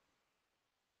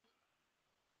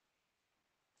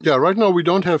 Yeah, right now we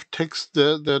don't have text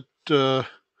that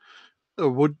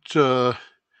would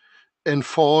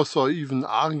enforce or even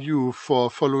argue for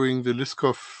following the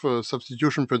Liskov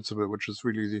substitution principle, which is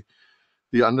really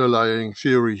the underlying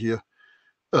theory here.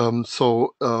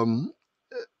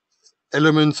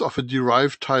 Elements of a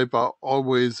derived type are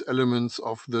always elements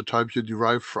of the type you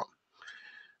derive from.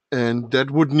 And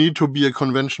that would need to be a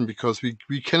convention because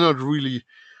we cannot really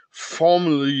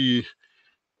formally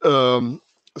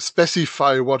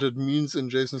specify what it means in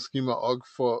JSON schema org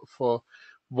for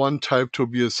one type to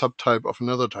be a subtype of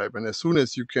another type. And as soon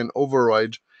as you can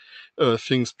override,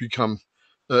 things become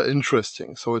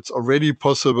interesting. So it's already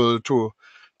possible to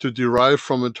derive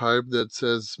from a type that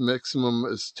says maximum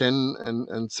is 10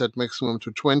 and set maximum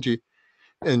to 20.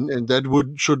 And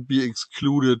that should be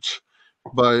excluded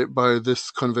by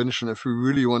this convention if we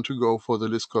really want to go for the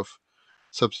Liskov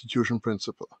substitution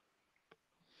principle.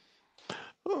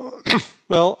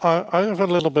 Well, I have a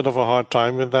little bit of a hard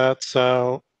time with that.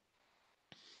 So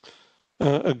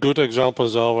a good example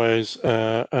is always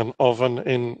an oven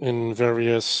in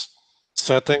various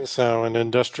settings. So an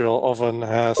industrial oven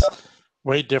has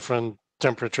way different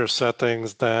temperature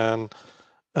settings than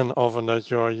an oven that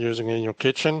you're using in your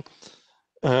kitchen.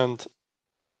 And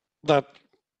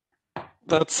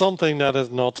that's something that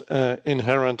is not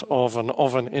inherent of an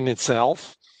oven in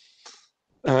itself.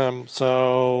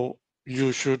 So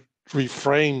you should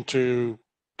refrain to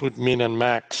put min and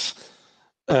max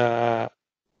in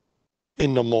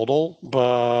the model.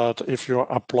 But if you're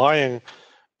applying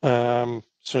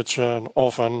such an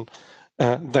oven,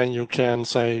 then you can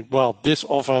say, well, this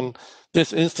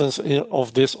instance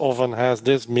of this oven has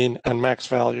this min and max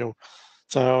value.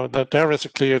 So that there is a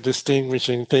clear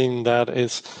distinguishing thing that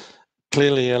is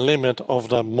clearly a limit of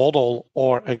the model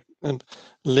or a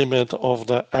limit of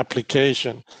the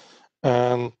application.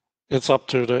 And it's up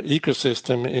to the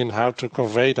ecosystem in how to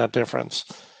convey that difference.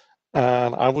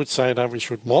 And I would say that we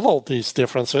should model these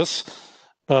differences,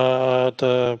 but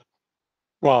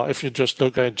well, if you just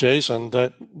look at JSON,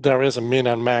 that there is a min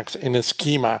and max in a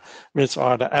schema, which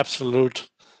are the absolute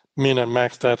min and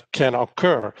max that can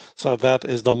occur. So that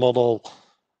is the model,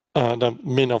 the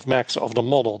min of max of the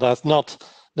model. That's not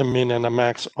the min and the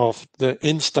max of the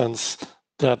instance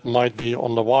that might be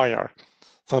on the wire.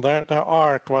 So there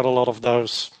are quite a lot of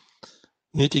those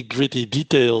nitty-gritty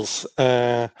details,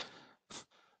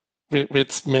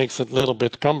 which makes it a little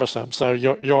bit cumbersome. So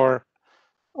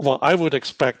well, I would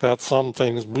expect that some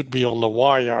things would be on the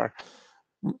wire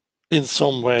in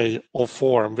some way or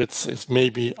form, which is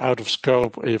maybe out of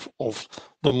scope of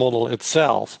the model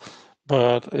itself,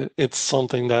 but it's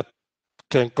something that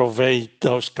can convey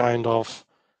those kind of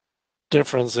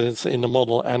differences in the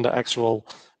model and the actual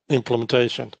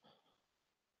implementation.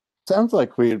 Sounds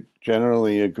like we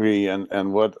generally agree,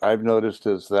 and what I've noticed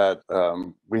is that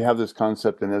we have this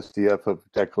concept in SDF of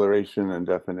declaration and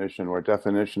definition, where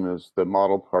definition is the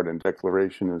model part and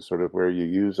declaration is sort of where you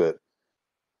use it.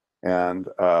 And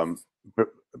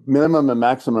minimum and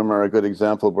maximum are a good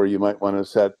example where you might want to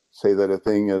say that a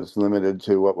thing is limited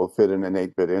to what will fit in an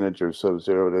 8-bit integer, so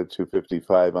 0 to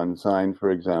 255 unsigned,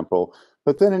 for example.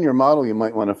 But then in your model, you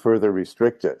might want to further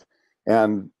restrict it.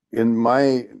 And in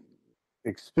my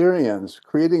experience,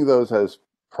 creating those as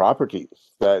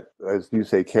properties that, as you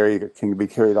say, can be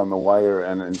carried on the wire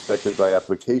and inspected by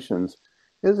applications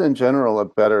is in general a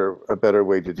better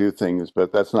way to do things,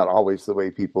 but that's not always the way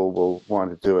people will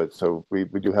want to do it. So we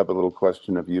do have a little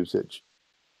question of usage.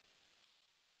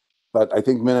 But I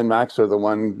think min and max are the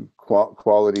one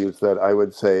qualities that I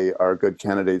would say are good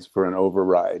candidates for an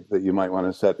override that you might want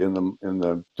to set in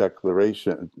the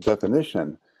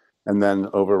definition, and then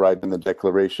override in the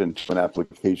declaration to an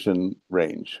application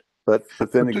range. But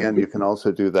then again, you can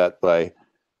also do that by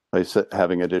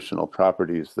having additional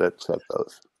properties that set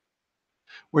those.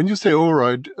 When you say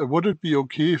override, would it be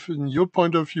okay if, in your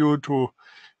point of view, to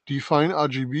define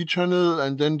RGB channel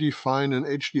and then define an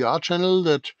HDR channel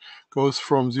that goes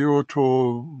from 0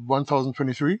 to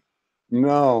 1023?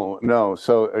 No.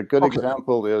 So a good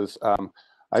example is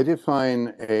I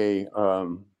define a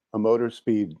motor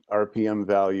speed RPM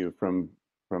value from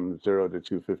 0 to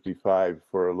 255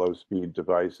 for low speed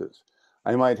devices.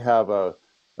 I might have a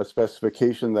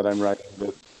specification that I'm writing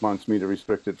that wants me to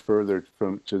restrict it further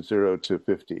to 0 to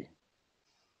 50.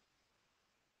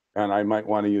 and I might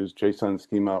want to use JSON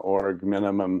schema org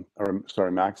minimum, or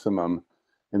sorry, maximum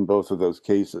in both of those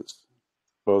cases,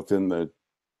 both in the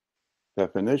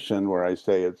definition where I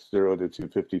say it's 0 to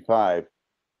 255,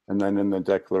 and then in the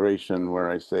declaration where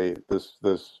I say this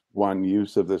one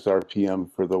use of this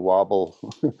RPM for the wobble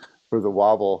for the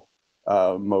wobble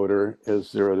motor is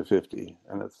 0 to 50,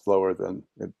 and it's slower than,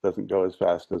 it doesn't go as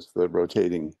fast as the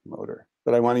rotating motor.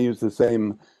 But I want to use the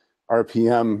same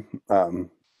RPM,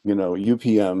 you know,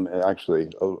 UPM actually,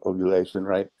 ovulation,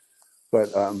 right?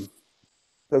 But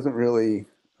doesn't really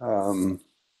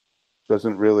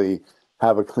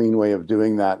have a clean way of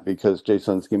doing that, because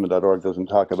JSONschema.org doesn't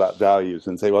talk about values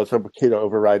and say, well, it's okay to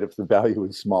override if the value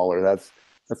is smaller. That's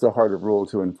a harder rule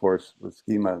to enforce with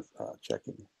schema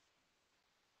checking.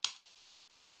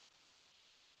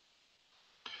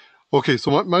 Okay,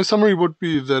 so my summary would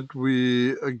be that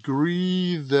we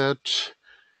agree that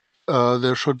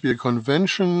there should be a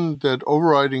convention that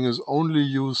overriding is only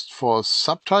used for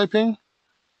subtyping,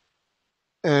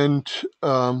 and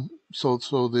so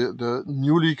the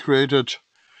newly created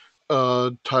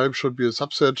type should be a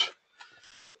subset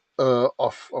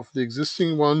of the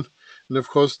existing one. And of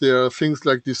course, there are things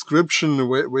like description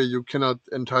where you cannot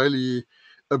entirely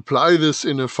apply this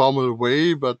in a formal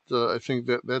way, but I think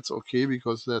that that's okay,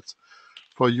 because that's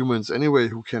for humans anyway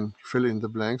who can fill in the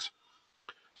blanks.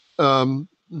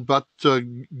 But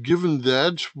given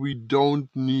that, we don't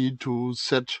need to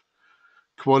set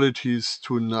qualities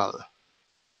to null.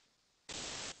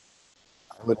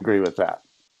 I would agree with that.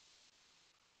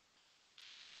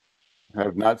 I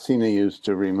have not seen a use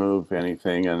to remove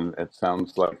anything, and it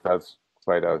sounds like that's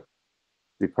quite a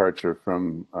departure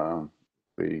from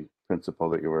the principle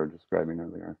that you were describing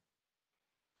earlier.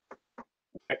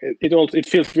 It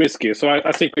feels risky, so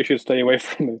I think we should stay away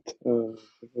from it.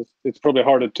 It's probably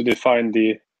harder to define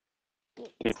it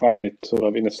sort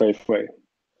of in a safe way.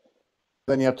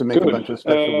 Then you have to make a bunch of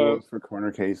special rules for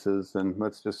corner cases, and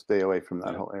let's just stay away from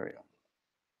that whole area.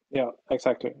 Yeah,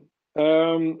 exactly.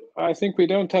 I think we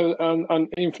don't have an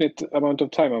infinite amount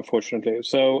of time, unfortunately.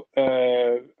 So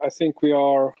I think we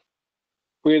are,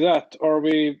 with that, are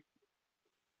we,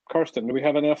 Karsten, do we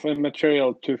have enough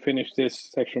material to finish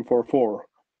this section 4.4?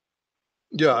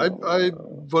 Yeah, I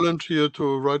volunteer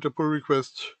to write a pull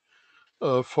request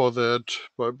for that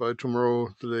by tomorrow,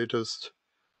 the latest,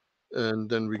 and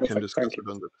then we can discuss it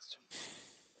on the list.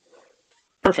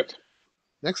 Perfect.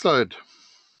 Next slide.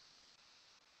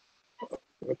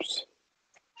 Oops.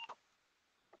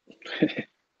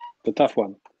 The tough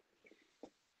one.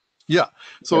 Yeah,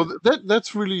 so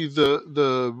that's really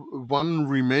the one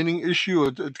remaining issue.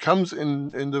 It comes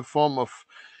in the form of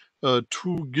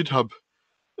two GitHub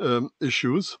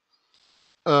issues,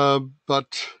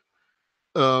 but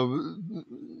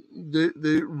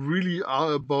they really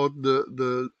are about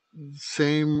the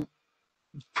same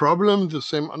problem, the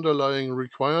same underlying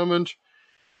requirement.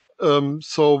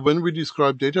 So when we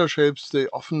describe data shapes, they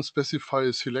often specify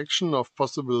a selection of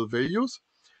possible values.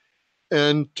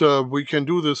 And we can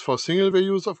do this for single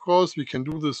values, of course. We can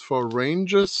do this for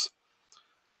ranges.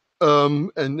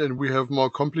 And we have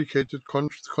more complicated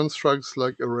constructs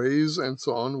like arrays and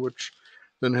so on, which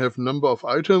then have number of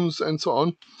items and so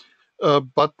on.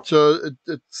 But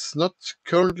it's not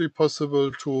currently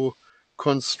possible to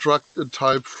construct a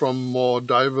type from more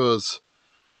diverse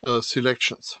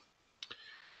selections.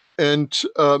 And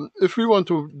if we want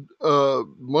to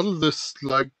model this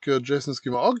like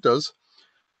JSON-schema.org does,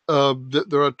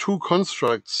 there are two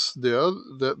constructs there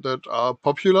that are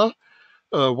popular.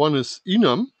 One is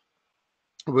enum,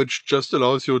 which just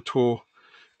allows you to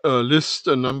list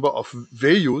a number of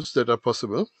values that are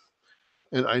possible.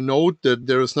 And I note that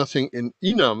there is nothing in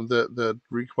enum that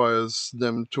requires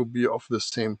them to be of the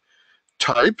same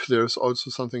type. There's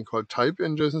also something called type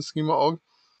in JSON-schema.org.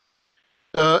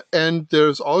 And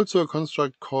there's also a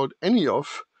construct called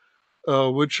AnyOf,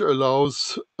 which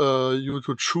allows you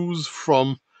to choose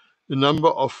from a number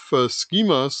of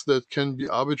schemas that can be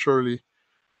arbitrarily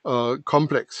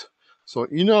complex. So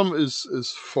enum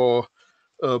is for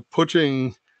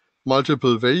putting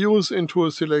multiple values into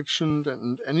a selection,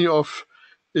 and AnyOf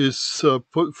is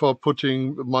for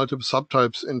putting multiple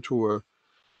subtypes into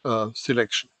a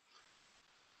selection.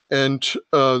 And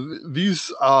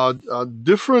these are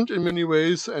different in many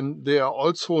ways, and they are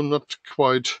also not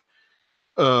quite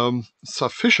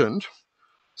sufficient.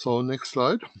 So next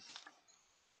slide.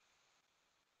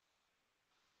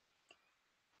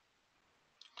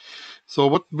 So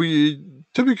what we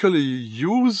typically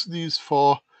use these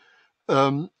for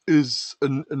is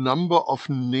a number of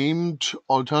named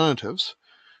alternatives.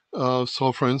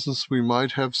 So for instance, we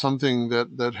might have something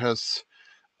that has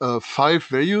 5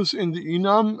 values in the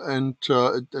enum, and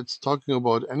it's talking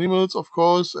about animals, of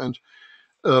course, and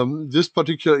this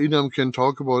particular enum can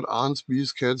talk about ants,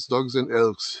 bees, cats, dogs, and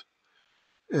elks.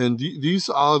 And these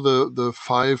are the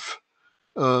 5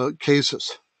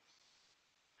 cases.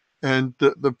 And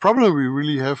the problem we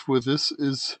really have with this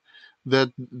is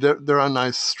that there are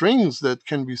nice strings that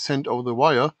can be sent over the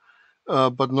wire,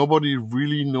 but nobody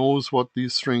really knows what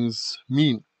these strings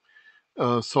mean.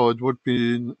 So it would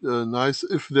be nice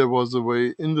if there was a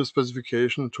way in the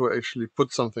specification to actually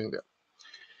put something there.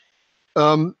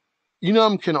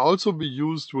 Enum can also be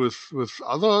used with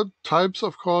other types,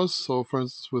 of course. So for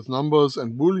instance, with numbers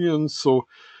and booleans. So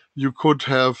you could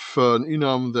have an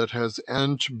enum that has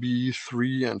ant, bee,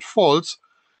 3, and false,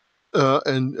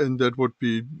 and that would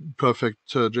be perfect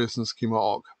JSON schema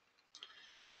org.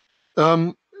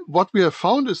 What we have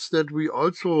found is that we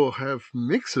also have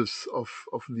mixes of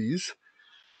these.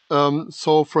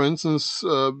 So for instance,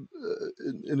 in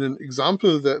an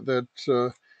example that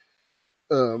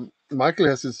Michael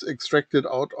has extracted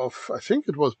out of, I think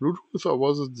it was Bluetooth or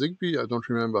was it Zigbee? I don't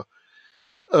remember.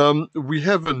 We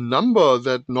have a number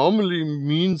that normally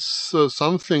means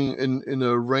something in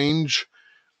a range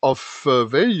of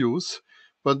values,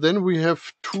 but then we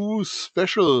have 2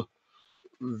 special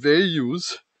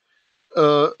values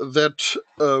that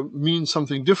mean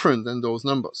something different than those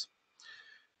numbers.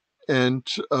 And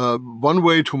one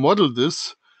way to model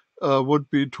this would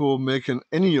be to make an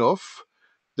AnyOf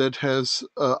that has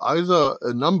either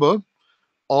a number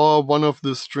or one of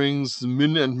the strings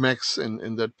min and max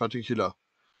in that particular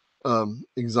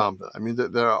example. I mean,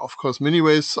 there are, of course, many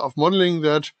ways of modeling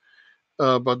that,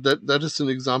 but that is an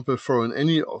example for an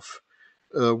AnyOf,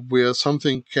 where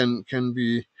something can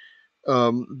be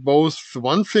both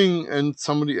one thing and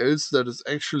somebody else that is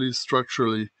actually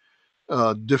structurally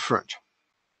different.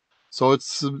 So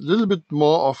it's a little bit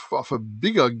more of a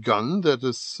bigger gun that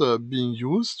is being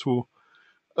used to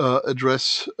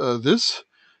address this,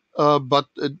 but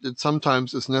it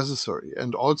sometimes is necessary.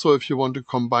 And also, if you want to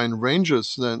combine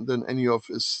ranges, then AnyOf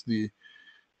is the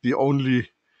only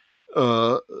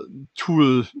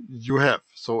tool you have.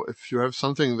 So if you have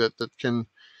something that can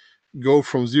go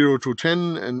from 0 to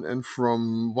 10 and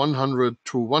from 100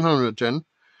 to 110,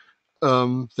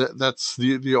 that's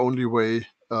the only way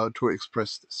to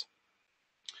express this.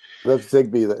 That's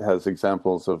Zigbee that has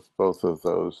examples of both of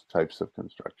those types of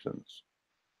constructions.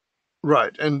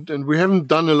 Right, and we haven't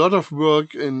done a lot of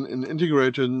work in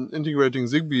integrating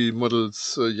Zigbee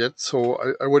models yet, so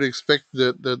I would expect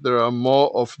that there are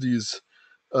more of these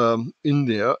in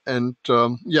there. And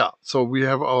yeah, so we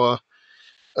have our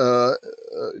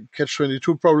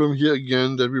catch-22 problem here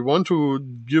again, that we want to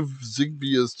give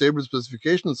Zigbee a stable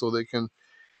specification so they can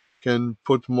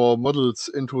put more models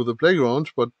into the playground,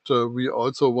 but we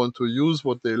also want to use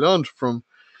what they learned from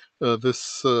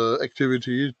this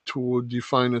activity to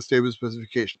define a stable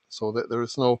specification, so that there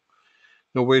is no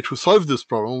way to solve this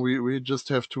problem. We just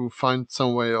have to find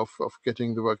some way of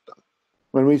getting the work done.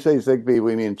 When we say Zigbee,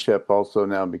 we mean chip also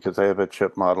now, because I have a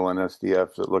chip model in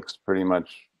SDF that looks very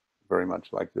much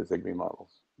like the Zigbee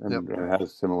models, and Yep. it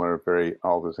has similar,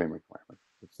 all the same requirements.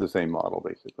 It's the same model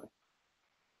basically.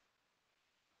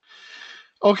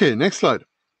 Okay, next slide.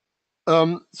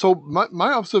 So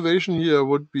my observation here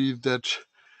would be that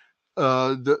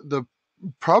the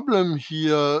problem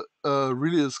here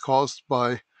really is caused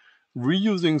by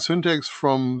reusing syntax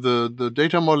from the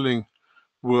data modeling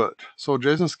world. So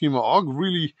JSON schema org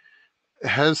really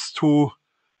has to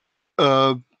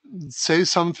say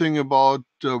something about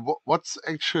what's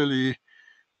actually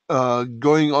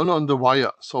going on the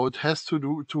wire. So it has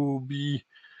to be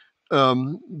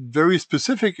very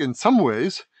specific in some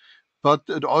ways, but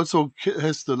it also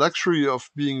has the luxury of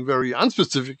being very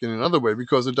unspecific in another way,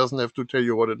 because it doesn't have to tell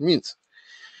you what it means.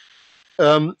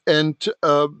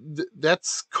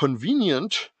 That's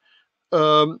convenient.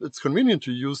 It's convenient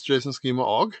to use JSON schema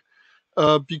org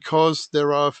because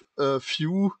there are a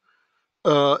few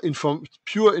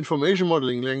pure information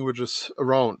modeling languages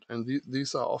around, and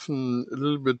these are often a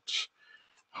little bit,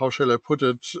 how shall I put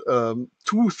it,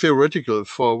 too theoretical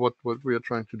for what we are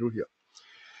trying to do here.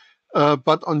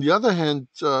 But on the other hand,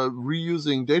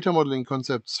 reusing data modeling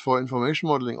concepts for information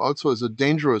modeling also is a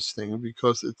dangerous thing,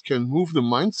 because it can move the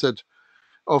mindset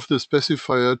of the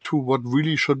specifier to what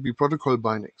really should be protocol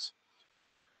bindings.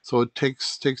 So it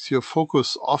takes your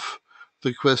focus off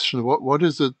the question, what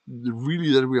is it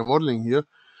really that we are modeling here,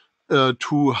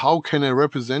 to how can I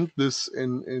represent this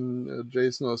in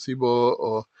JSON or CBOR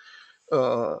or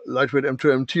lightweight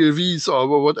M2M TLVs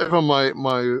or whatever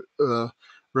my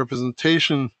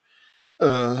representation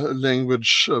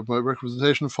language, my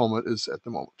representation format is at the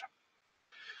moment.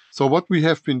 So what we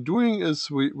have been doing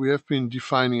is we have been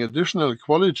defining additional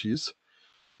qualities,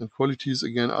 and qualities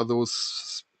again are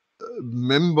those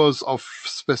members of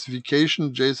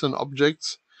specification JSON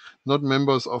objects, not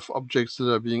members of objects that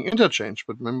are being interchanged,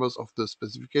 but members of the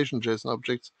specification JSON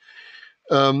objects,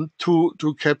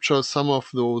 to capture some of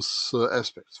those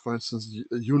aspects. For instance,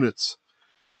 units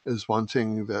is one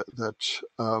thing that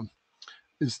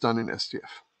is done in SDF.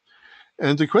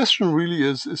 And the question really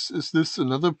is this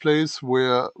another place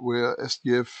where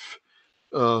SDF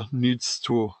needs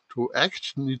to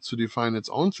act, needs to define its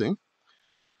own thing?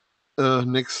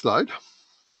 Next slide.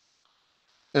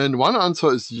 And one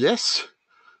answer is yes,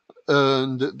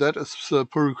 and that is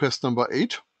pull request number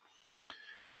 8.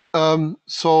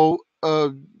 So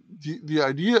the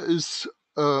idea is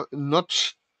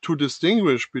not to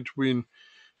distinguish between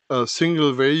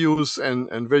single values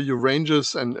and value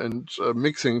ranges and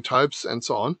mixing types and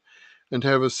so on, and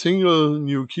have a single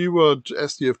new keyword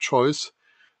SDF choice,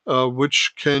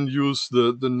 which can use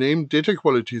the named data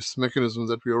qualities mechanism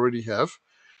that we already have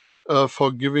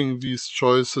for giving these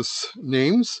choices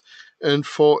names and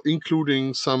for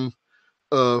including some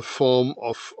form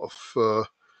of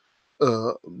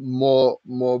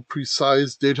more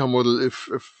precise data model if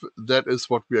that is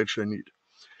what we actually need.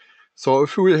 So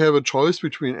if we have a choice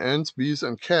between ants, bees,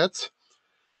 and cats,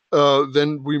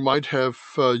 then we might have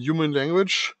human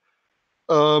language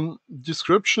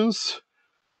descriptions.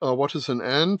 What is an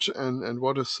ant and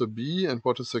what is a bee and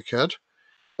what is a cat?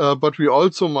 But we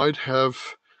also might have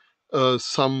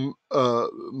some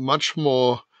much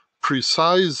more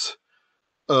precise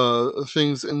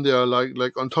things in there,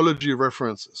 like ontology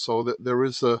references. So that there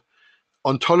is a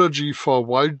ontology for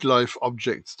wildlife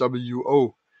objects,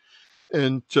 WO.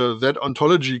 And that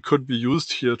ontology could be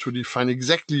used here to define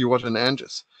exactly what an ant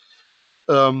is.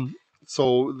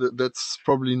 So that's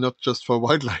probably not just for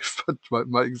wildlife, but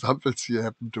my examples here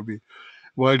happen to be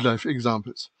wildlife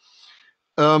examples.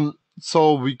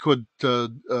 So we could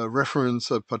reference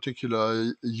a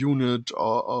particular unit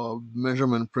or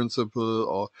measurement principle,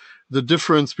 or the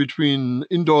difference between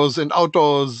indoors and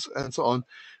outdoors, and so on.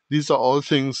 These are all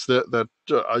things that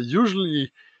are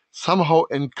usually somehow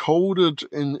encoded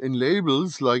in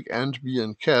labels like ant, bee,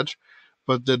 and cat,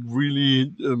 but that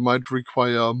really might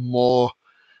require more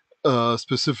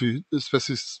specific, you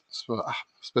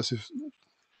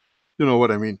know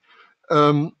what I mean,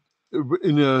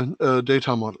 in a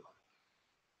data model.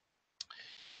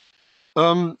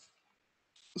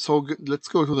 So let's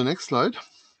go to the next slide.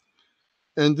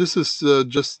 And this is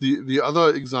just the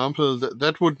other example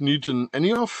that would need an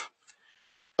AnyOf,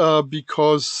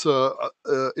 because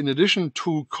in addition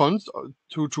to consts,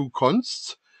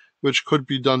 which could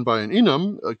be done by an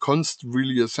enum, a const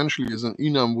really essentially is an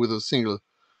enum with a single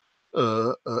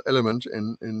element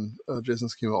in JSON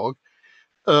schema.org.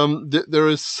 There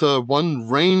is one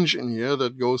range in here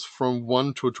that goes from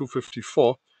 1 to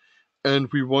 254, and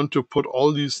we want to put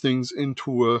all these things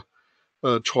into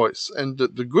a choice. And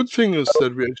the good thing is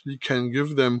that we actually can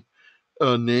give them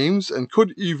names and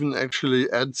could even actually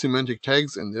add semantic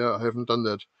tags in there. I haven't done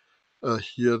that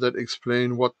here, that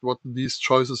explain what these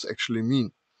choices actually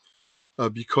mean.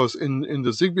 Because in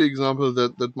the Zigbee example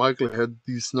that Michael had,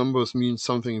 these numbers mean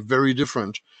something very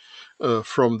different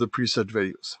from the preset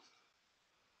values.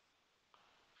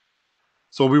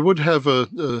 So we would have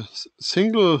a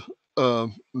single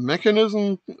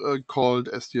mechanism called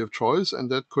SDF choice,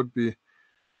 and that could be,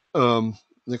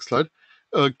 next slide,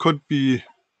 could be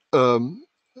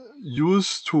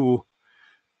used to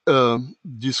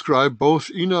describe both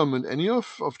enum and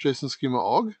AnyOf of JSON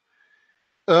schema.org.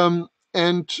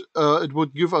 And it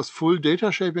would give us full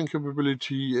data shaping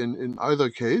capability in either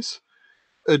case.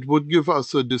 It would give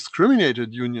us a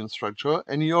discriminated union structure.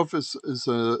 AnyOf is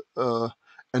a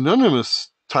anonymous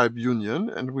type union,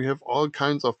 and we have all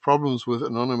kinds of problems with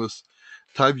anonymous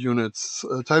type unions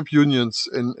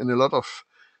in a lot of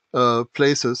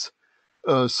places.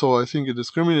 So I think a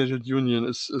discriminated union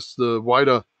is the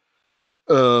wider,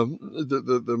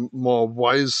 the more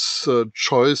wise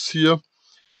choice here.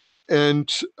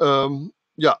 And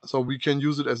yeah, so we can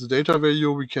use it as a data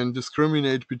value. We can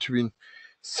discriminate between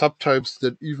subtypes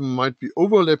that even might be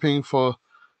overlapping for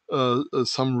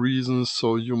some reasons.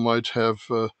 So you might have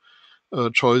a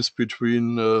choice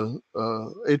between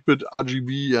 8-bit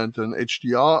RGB and an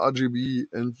HDR RGB,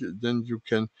 and then you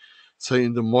can say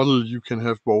in the model you can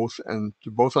have both, and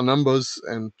both are numbers,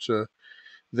 and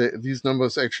these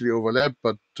numbers actually overlap,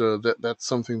 but that's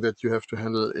something that you have to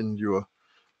handle in your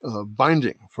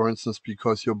binding, for instance,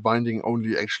 because your binding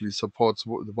only actually supports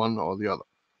the one or the other.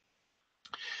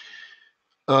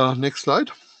 Next slide.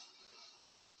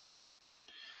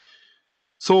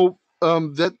 So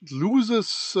that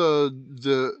loses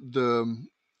the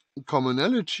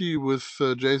commonality with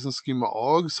JSON schema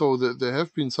org, so that there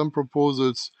have been some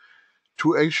proposals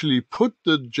to actually put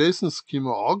the JSON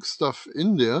schema org stuff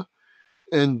in there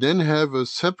and then have a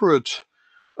separate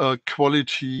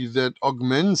quality that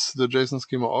augments the JSON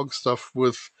schema org stuff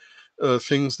with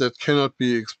things that cannot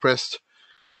be expressed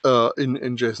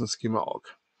in JSON schema org.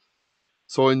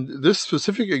 So in this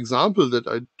specific example that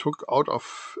I took out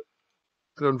of,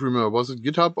 I don't remember, was it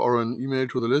GitHub or an email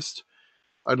to the list?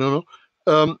 I don't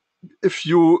know. If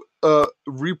you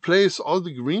replace all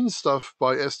the green stuff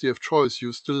by SDF choice,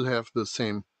 you still have the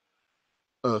same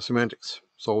semantics.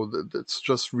 So that's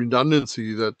just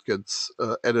redundancy that gets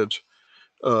added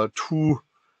to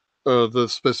the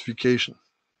specification.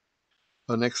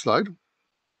 Next slide.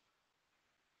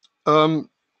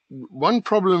 One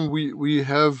problem we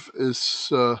have is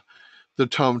the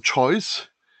term choice.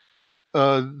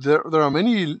 There are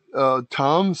many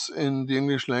terms in the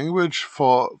English language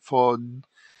for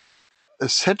a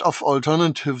set of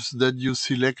alternatives that you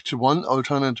select one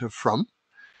alternative from.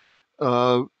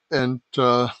 And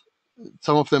some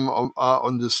of them are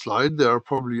on this slide. There are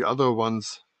probably other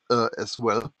ones as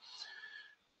well.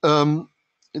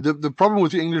 The problem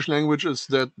with the English language is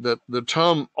that the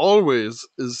term always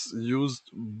is used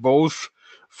both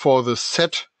for the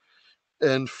set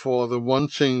and for the one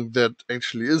thing that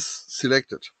actually is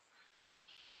selected.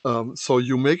 So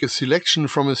you make a selection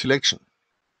from a selection,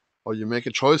 or you make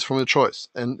a choice from a choice,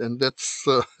 and that's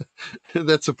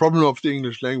that's a problem of the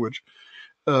English language.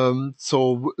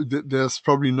 So there's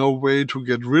probably no way to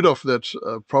get rid of that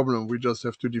problem. We just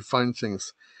have to define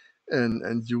things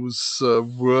and use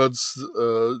words,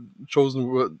 choice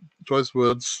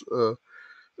words.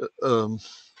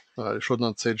 I should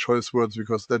not say choice words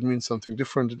because that means something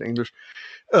different in English.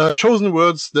 Chosen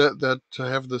words that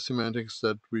have the semantics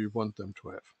that we want them to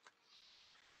have.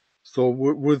 So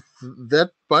with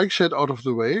that bike shed out of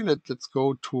the way, let's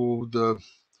go to the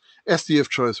SDF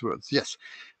choice words. Yes.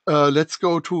 Let's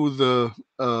go to the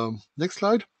next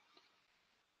slide.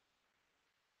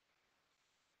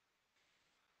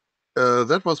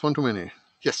 That was one too many.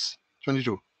 Yes,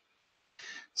 22.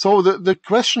 So the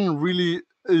question really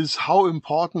is, how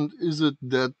important is it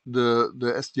that the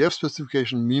SDF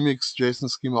specification mimics JSON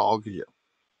schema org here?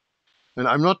 And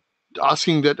I'm not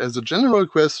asking that as a general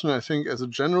question. I think as a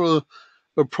general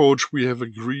approach, we have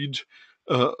agreed,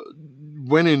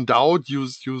 when in doubt,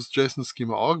 use JSON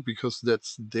schema org because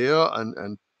that's there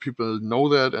and people know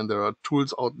that and there are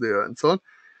tools out there and so on.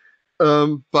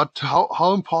 But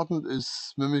how important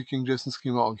is mimicking JSON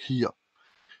schema org here?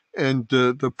 And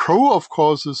the pro, of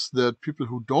course, is that people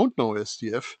who don't know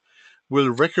SDF will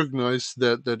recognize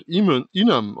that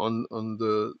enum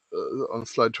on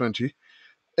slide 20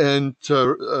 and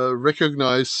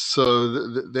recognize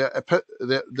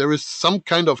there is some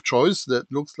kind of choice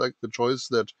that looks like the choice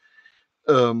that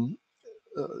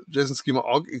JSON schema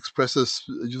org expresses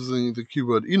using the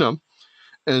keyword enum,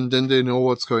 and then they know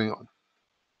what's going on.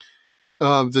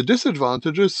 The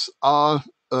disadvantages are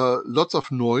lots of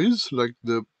noise, like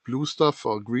the blue stuff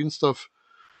or green stuff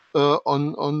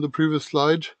on the previous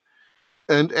slide,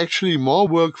 and actually more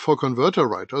work for converter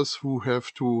writers who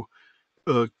have to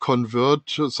convert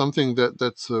something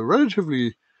that's a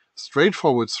relatively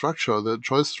straightforward structure, the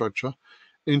choice structure,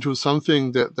 into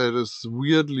something that is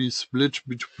weirdly split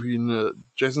between a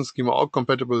JSON schema org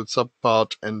compatible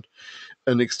subpart and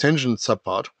an extension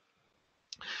subpart.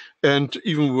 And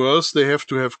even worse, they have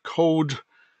to have code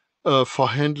for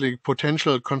handling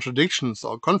potential contradictions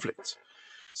or conflicts.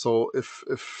 So if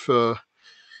the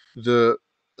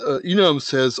enum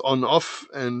says on off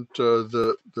and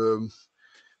the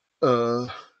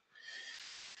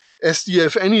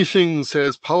SDF anything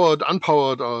says powered,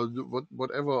 unpowered, or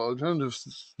whatever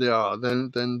alternatives there are,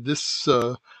 then this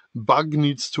bug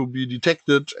needs to be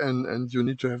detected, and you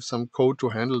need to have some code to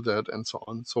handle that, and so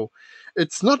on. So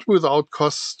it's not without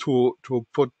costs to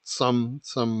put some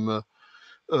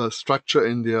structure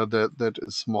in there that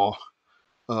is more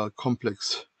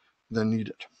complex than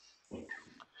needed.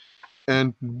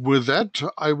 And with that,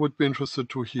 I would be interested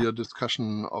to hear a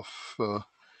discussion of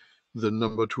the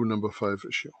number 2, number 5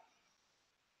 issue.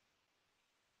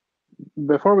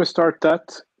 Before we start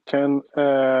that,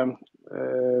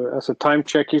 as a time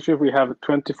check issue, we have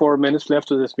 24 minutes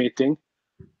left of this meeting.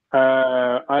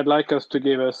 I'd like us to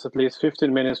give us at least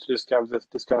 15 minutes to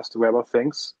discuss the Web of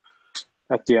Things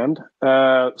at the end.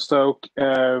 So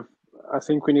I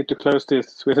think we need to close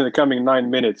this within the coming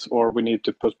 9 minutes, or we need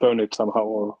to postpone it somehow,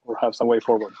 or have some way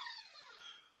forward.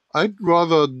 I'd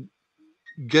rather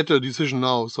get a decision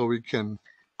now so we can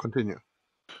continue.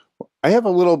 I have a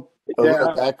little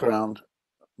background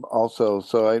also,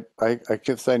 so I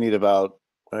guess I need about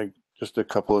just a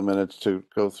couple of minutes to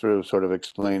go through, sort of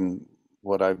explain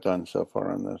what I've done so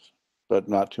far on this, but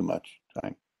not too much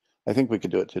time. I think we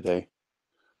could do it today.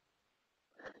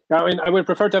 I mean, I would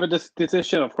prefer to have a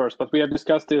decision, of course, but we have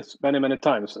discussed this many, many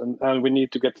times, and we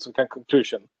need to get some kind of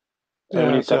conclusion. And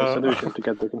we need to have a solution to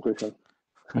get the conclusion.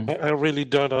 I really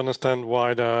don't understand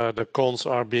why the cons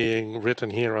are being written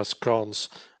here as cons.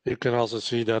 You can also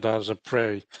see that as a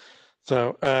prey.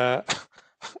 So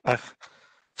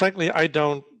frankly, I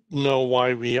don't know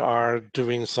why we are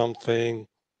doing something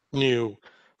new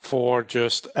for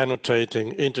just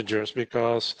annotating integers,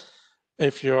 because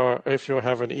if you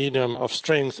have an enum of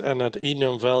strings and that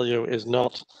enum value is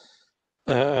not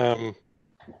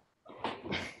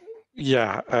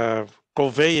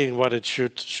conveying what it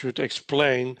should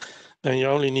explain, then you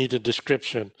only need a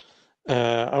description.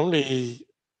 Only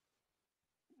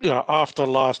after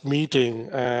last meeting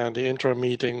and the interim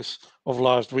meetings of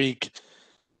last week,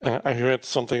 I heard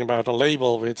something about a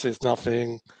label, which is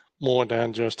nothing more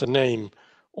than just a name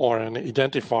or an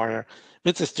identifier.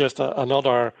 This is just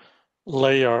another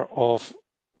layer of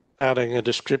adding a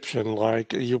description, like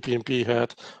UPnP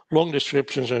had long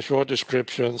descriptions and short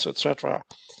descriptions, etc.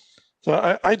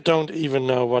 So I don't even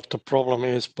know what the problem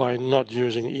is by not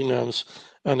using enums,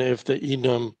 and if the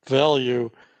enum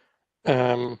value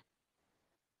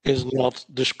is not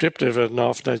descriptive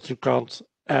enough that you can't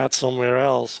add somewhere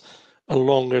else a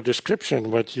longer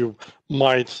description what you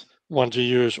might want to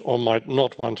use or might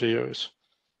not want to use.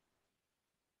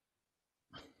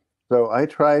 So I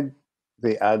tried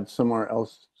the add somewhere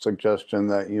else suggestion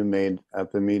that you made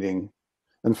at the meeting.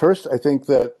 And first, I think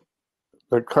that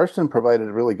Karsten provided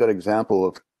a really good example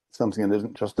of something that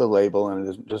isn't just a label and it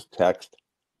isn't just text.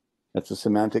 It's a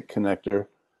semantic connector.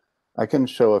 I can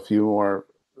show a few more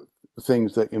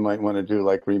things that you might want to do,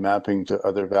 like remapping to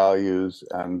other values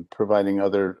and providing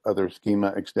other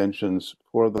schema extensions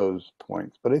for those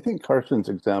points. But I think Karsten's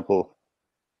example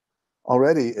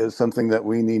already is something that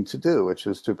we need to do, which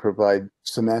is to provide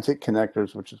semantic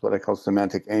connectors, which is what I call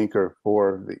semantic anchor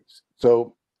for these.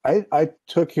 So I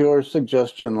took your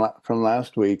suggestion from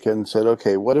last week and said,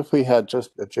 okay, what if we had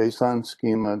just a JSON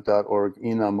schema.org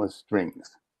enum with strings?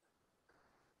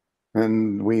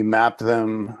 And we mapped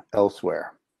them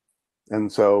elsewhere.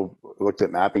 And so looked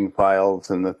at mapping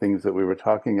files and the things that we were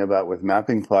talking about with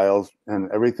mapping files,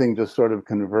 and everything just sort of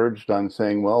converged on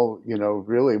saying, well,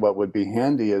 really what would be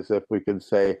handy is if we could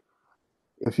say,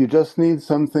 if you just need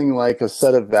something like a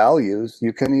set of values,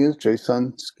 you can use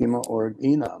JSON schema.org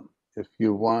enum. If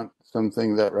you want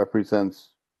something that represents,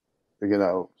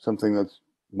 something that's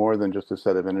more than just a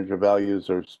set of integer values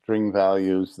or string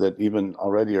values that even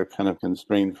already are kind of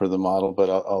constrained for the model, but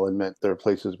I'll admit there are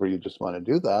places where you just want to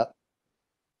do that.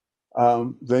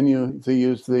 Then you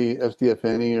use the SDF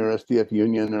any or SDF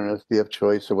union or SDF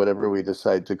choice or whatever we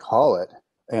decide to call it,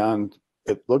 and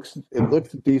it looks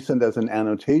decent as an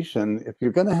annotation. If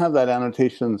you're going to have that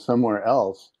annotation somewhere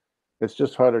else, it's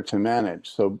just harder to manage.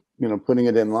 So putting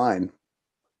it in line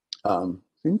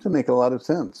seemed to make a lot of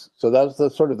sense. So that's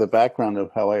sort of the background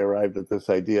of how I arrived at this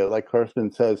idea. Like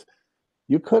Karsten says,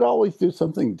 you could always do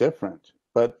something different.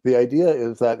 But the idea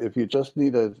is that if you just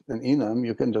need an enum,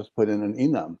 you can just put in an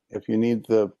enum. If you need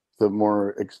the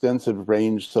more extensive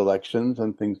range selections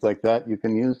and things like that, you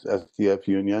can use SDF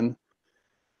union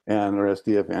or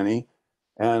SDF any.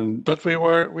 But we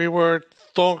were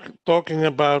talking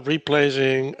about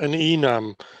replacing an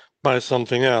enum by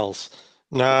something else.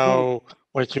 Now,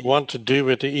 what you want to do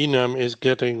with the enum is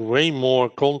getting way more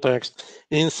context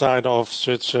inside of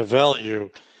such a value,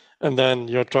 and then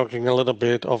you're talking a little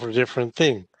bit of a different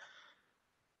thing.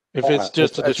 If it's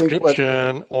just a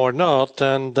description or not,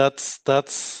 then that's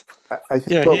I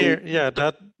think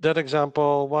that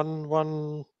example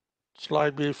one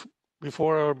slide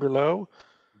before or below,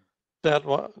 that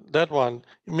one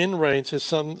min range is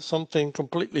something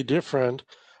completely different,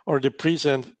 or the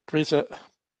preset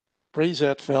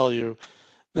value,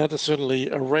 that is certainly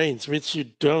a range which you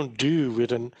don't do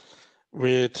with an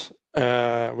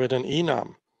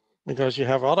enum, because you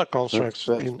have other constructs.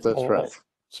 That's right.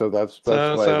 So that's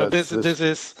why this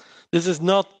is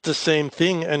not the same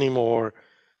thing anymore.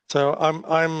 So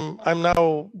I'm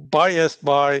now biased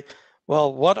by,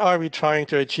 well, what are we trying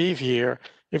to achieve here?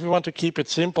 If we want to keep it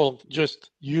simple, just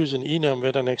use an enum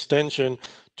with an extension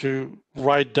to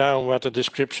write down what the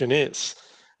description is.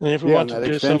 And if we want to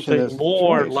do something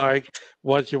more like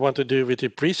what you want to do with the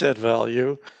preset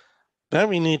value, then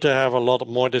we need to have a lot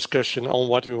more discussion on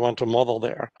what we want to model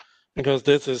there, because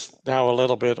this is now a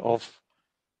little bit of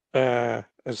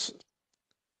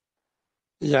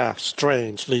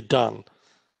strangely done.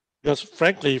 Because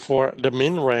frankly, for the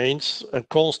min range, a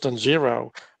constant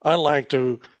 0, I like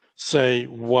to say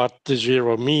what the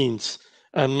 0 means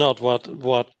and not what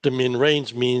the min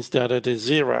range means that it is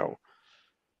 0.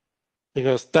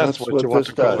 Because that's what you want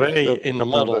to convey in the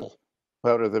model.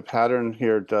 But the pattern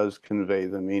here does convey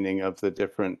the meaning of the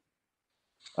different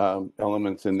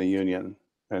elements in the union.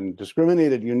 And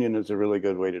discriminated union is a really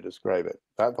good way to describe it.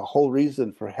 The whole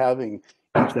reason for having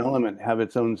each element have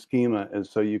its own schema is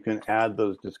so you can add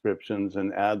those descriptions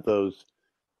and add those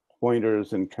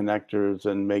pointers and connectors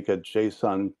and make a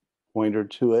JSON pointer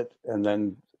to it. And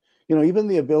then, you know, even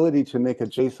the ability to make a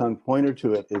JSON pointer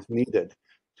to it is needed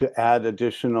to add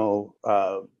additional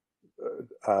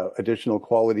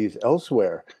qualities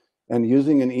elsewhere. And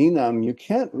using an enum, you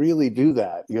can't really do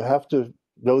that. You have to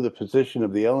know the position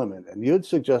of the element. And you had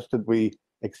suggested we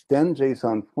extend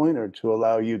JSON pointer to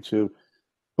allow you to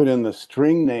put in the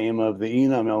string name of the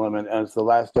enum element as the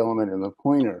last element in the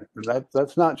pointer.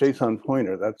 That's not JSON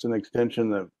pointer. That's an extension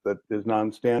that is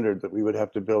non-standard that we would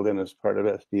have to build in as part of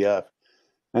SDF.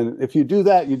 And if you do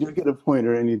that, you do get a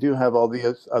pointer and you do have all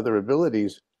these other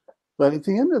abilities. But at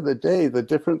the end of the day, the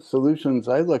different solutions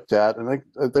I looked at, and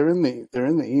they're in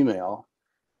the email,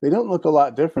 they don't look a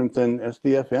lot different than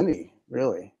SDF any,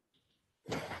 really.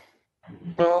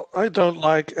 Well, I don't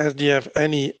like SDF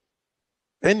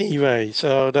anyway,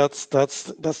 so that's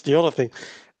the other thing.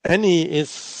 Any is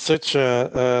such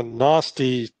a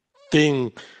nasty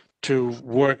thing to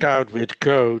work out with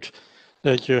code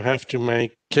that you have to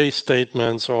make case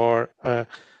statements or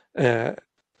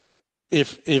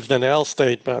if then else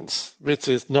statements, which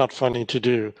is not funny to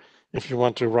do if you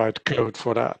want to write code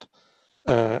for that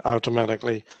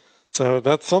automatically. So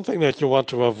that's something that you want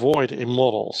to avoid in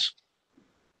models.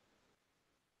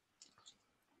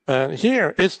 And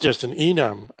here it's just an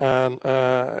enum, and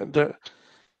the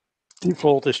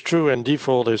default is true and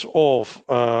default is off,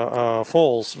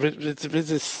 false.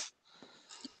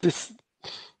 This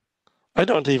I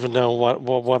don't even know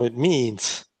what it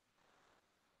means.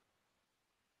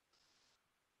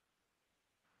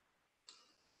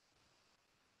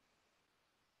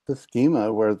 The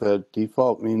schema where the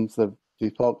default means the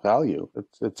default value.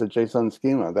 It's a JSON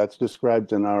schema. That's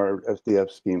described in our SDF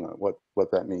schema,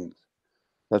 what that means.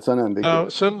 That's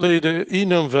unambiguous. Certainly the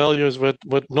enum values,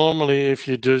 but normally if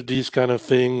you do these kind of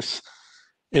things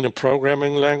in a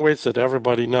programming language that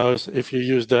everybody knows, if you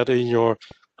use that in your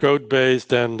code base,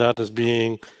 then that is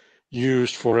being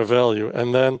used for a value.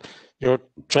 And then you're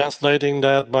translating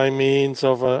that by means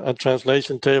of a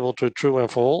translation table to true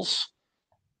and false.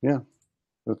 Yeah,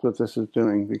 that's what this is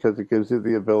doing, because it gives you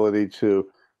the ability to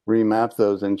remap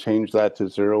those and change that to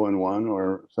 0 and 1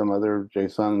 or some other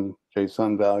JSON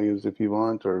values if you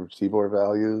want, or CBOR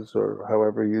values, or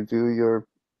however you do your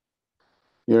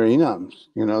enums.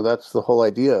 You know, that's the whole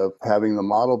idea of having the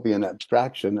model be an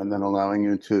abstraction and then allowing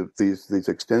you to these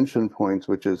extension points,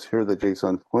 which is here the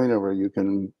JSON pointer where you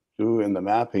can do in the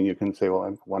mapping, you can say, well,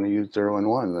 I want to use 0 and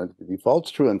 1. The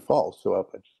default's true and false. So if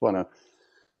I just want to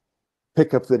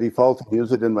pick up the default and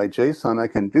use it in my JSON, I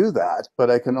can do that,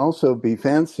 but I can also be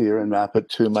fancier and map it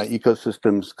to my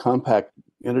ecosystem's compact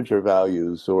integer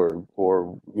values or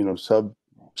you know, sub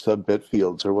bit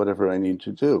fields or whatever I need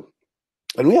to do.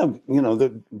 And we have, you know,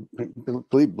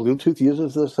 Bluetooth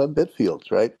uses the sub bit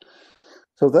fields, right?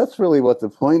 So that's really what the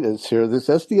point is here. This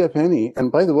SDF any,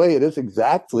 and by the way, it is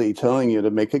exactly telling you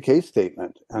to make a case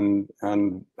statement, and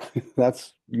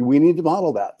that's, we need to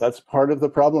model that. That's part of the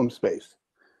problem space.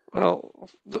 Well,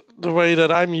 the way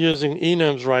that I'm using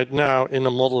enums right now in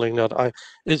the modeling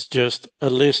it's just a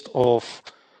list of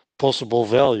possible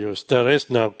values. There is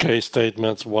no case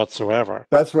statements whatsoever.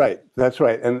 That's right. That's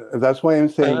right. And that's why I'm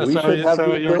saying we should have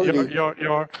the ability.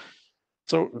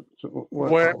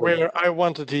 Where I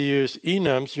wanted to use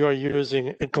enums, you're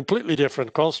using a completely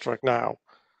different construct now.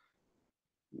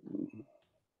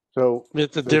 So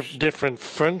it's a different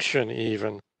function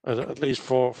even, at least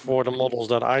for the models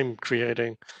that I'm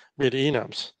creating with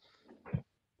enums.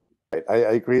 I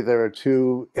agree. There are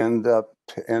two end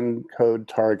code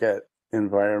target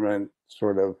environment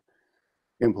sort of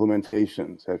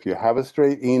implementations. If you have a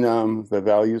straight enum, the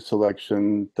value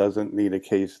selection doesn't need a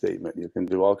case statement. You can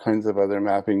do all kinds of other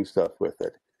mapping stuff with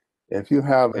it. If you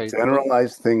have a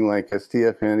generalized thing like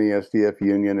SDF any, SDF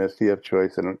union, SDF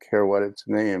choice, I don't care what it's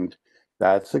named,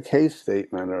 that's a case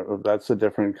statement, or that's a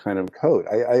different kind of code.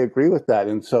 I agree with that.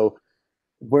 And so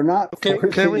we're not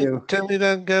Can we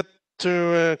then get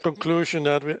to a conclusion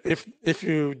that if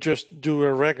you just do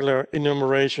a regular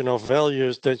enumeration of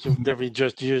values that we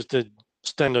just use the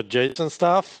standard JSON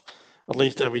stuff, at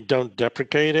least that we don't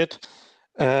deprecate it.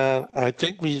 And I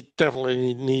think we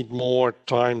definitely need more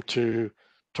time to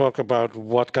talk about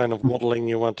what kind of modeling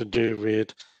you want to do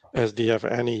with SDF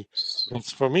any.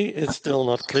 For me, it's still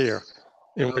not clear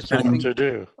in what you want to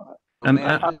do.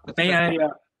 May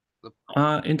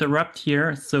I interrupt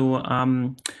here? So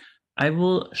I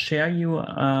will share you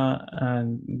a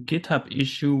GitHub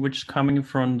issue which is coming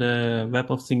from the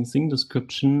Web of Things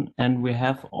description, and we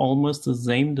have almost the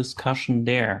same discussion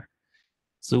there.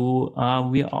 So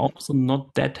we are also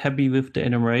not that happy with the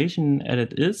enumeration as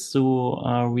it is.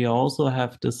 So we also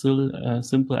have the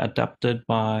simple adapted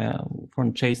by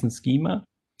from JSON schema.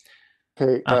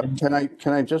 Okay,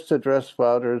 can I just address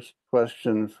Wouter's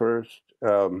question first?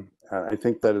 I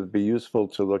think that it'd be useful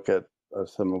to look at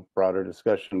some broader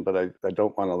discussion, but I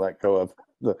don't want to let go of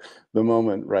the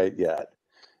moment right yet.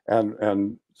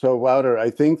 And so Wouter, I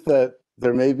think that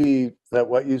there may be that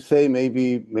what you say may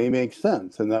make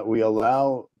sense, and that we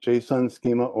allow JSON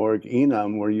schema org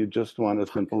enum where you just want a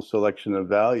simple selection of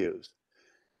values,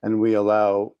 and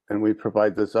we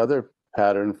provide this other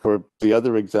pattern for the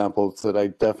other examples that I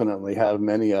definitely have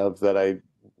many of that I'm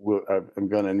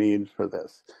going to need for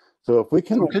this. So if we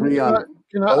can agree on,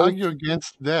 can I argue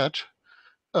against that?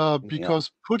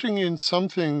 Because putting in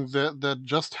something that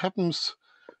just happens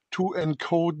to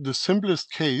encode the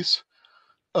simplest case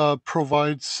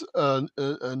provides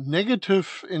a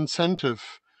negative incentive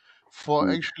for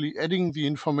actually adding the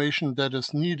information that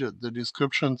is needed, the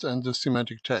descriptions and the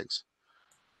semantic tags.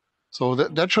 So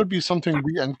that should be something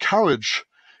we encourage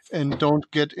and don't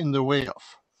get in the way of.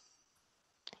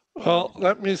 Well,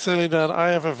 let me say that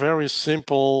I have a very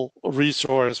simple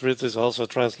resource which is also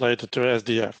translated to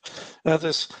SDF. That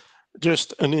is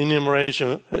just an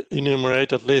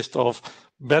enumerated list of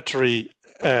battery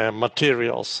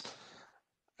materials.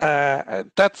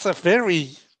 That's a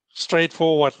very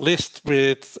straightforward list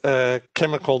with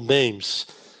chemical names.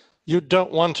 You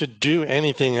don't want to do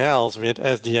anything else with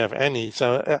SDF any.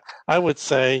 So I would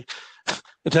say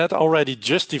that already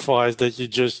justifies that you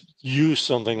just use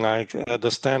something like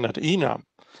the standard enum.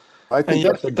 I think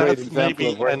that's a great example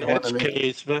of where you want to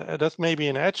make. That's maybe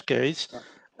an edge case.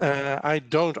 I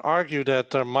don't argue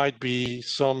that there might be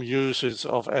some uses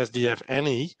of SDF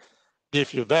any,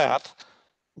 give you that,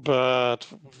 but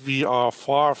we are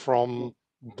far from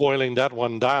boiling that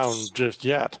one down just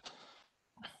yet.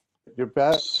 Your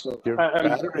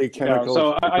battery chemicals.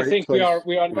 So I think we are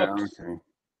not.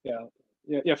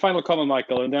 Okay. Final comment,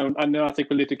 Michael, and then I think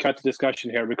we need to cut the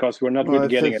discussion here because we're not really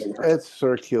getting anywhere. It's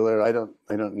circular. I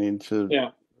don't need to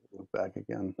go back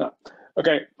again. No.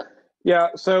 Okay. Yeah.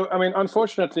 So I mean,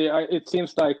 unfortunately, it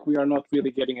seems like we are not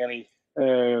really getting any.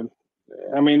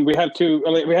 I mean, we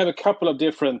have a couple of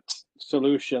different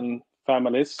solution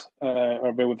families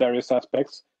with various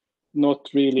aspects. Not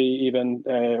really even.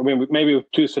 Maybe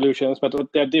two solutions, but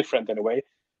they're different anyway.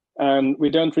 And we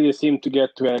don't really seem to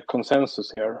get to a consensus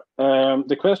here.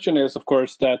 The question is, of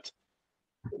course, that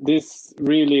this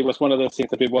really was one of the things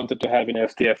that we wanted to have in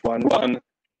SDF 1.1.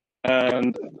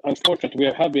 And unfortunately,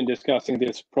 we have been discussing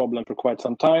this problem for quite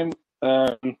some time.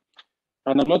 And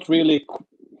I'm not really...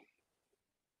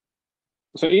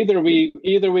 So either we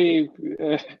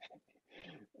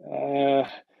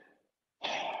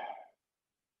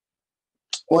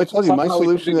well, I told you, my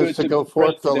solution is to go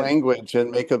forth the language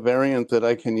and make a variant that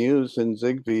I can use in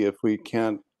Zigbee if we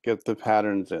can't get the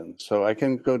patterns in. So I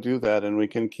can go do that, and we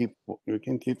can keep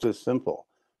this simple.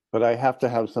 But I have to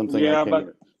have something. Yeah,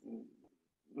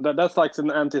 but that's like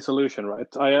an anti-solution, right?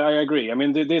 I agree. I mean,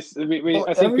 I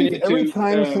think we need every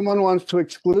time someone wants to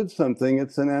exclude something,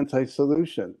 it's an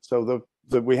anti-solution. So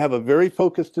we have a very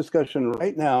focused discussion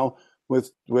right now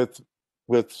with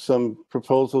some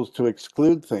proposals to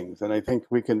exclude things, and I think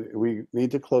we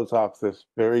need to close off this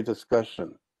very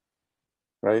discussion,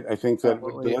 right? I think that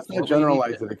let's not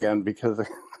generalize it again, because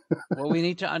what we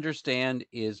need to understand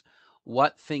is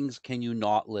what things can you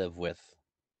not live with,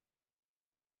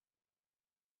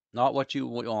 not what you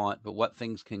want, but what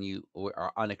things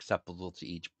are unacceptable to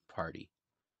each party.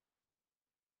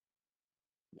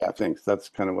 Yeah, thanks. That's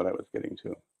kind of what I was getting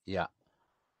to. Yeah.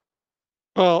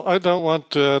 Well, I don't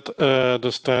want that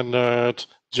the standard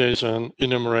JSON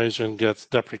enumeration gets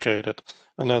deprecated,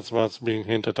 and that's what's being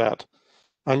hinted at.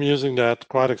 I'm using that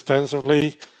quite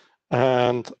extensively,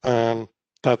 and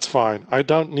that's fine. I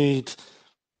don't need,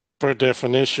 per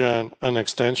definition, an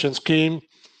extension scheme.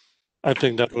 I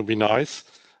think that would be nice.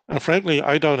 And frankly,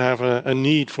 I don't have a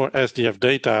need for SDF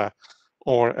data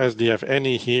or SDF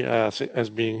any here as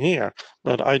being here,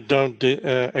 but I don't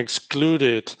exclude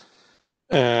it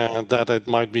that it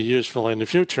might be useful in the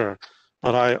future.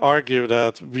 But I argue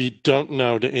that we don't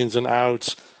know the ins and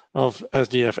outs of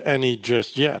SDF any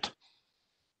just yet.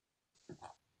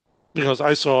 Because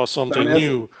I saw something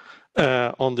new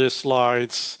on these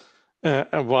slides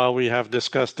while we have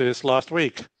discussed this last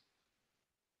week.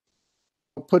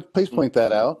 Please point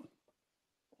that out.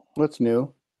 What's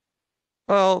new?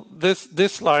 Well,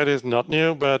 this slide is not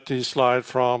new, but the slide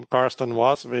from Karsten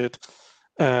was with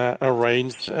a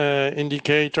range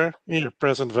indicator, here,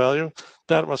 present value.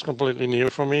 That was completely new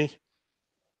for me.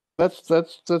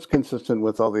 That's consistent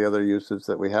with all the other uses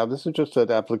that we have. This is just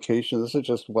an application. This is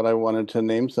just what I wanted to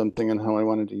name something and how I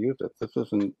wanted to use it. This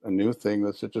isn't a new thing.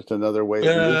 This is just another way of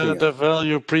using it. The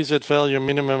value, preset value,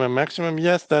 minimum and maximum.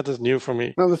 Yes, that is new for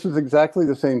me. No, this is exactly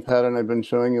the same pattern I've been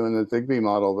showing you in the Zigbee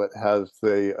model that has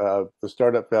the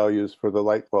startup values for the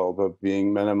light bulb of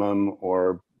being minimum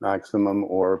or maximum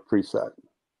or preset.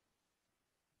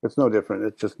 It's no different.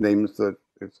 It just names the.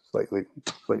 It's slightly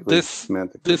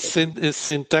semantic. This is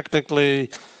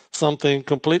syntactically something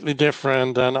completely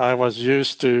different than I was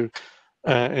used to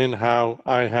in how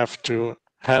I have to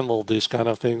handle these kind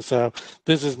of things. So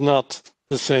this is not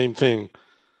the same thing.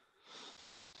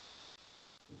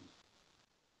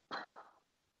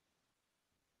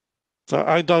 So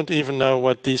I don't even know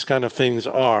what these kind of things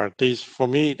are. These, for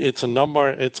me, it's a number.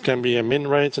 It can be a min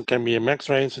range. It can be a max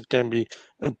range. It can be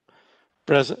a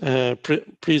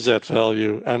preset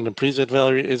value, and the preset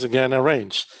value is again a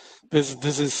range.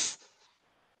 This is,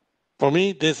 for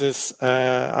me, this is,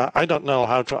 I don't know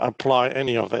how to apply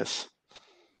any of this.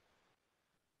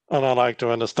 And I like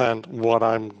to understand what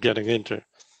I'm getting into.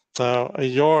 So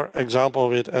your example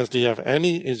with ASDF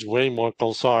any is way more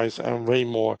concise and way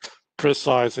more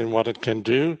precise in what it can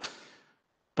do.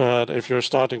 But if you're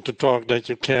starting to talk that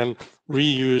you can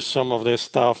reuse some of this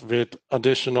stuff with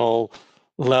additional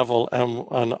level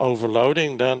and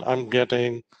overloading, then I'm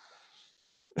getting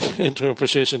into a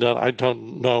position that I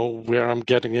don't know where I'm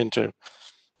getting into.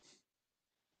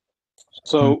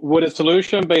 So would a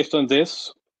solution based on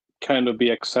this kind of be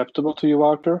acceptable to you,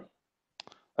 Arthur?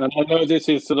 And I know this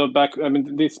is sort of back, I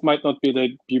mean, this might not be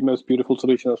the most beautiful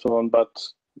solution and so on, but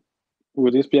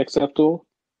would this be acceptable?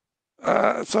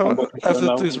 So as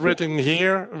it is written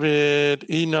here with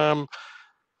enum,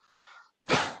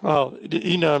 well, the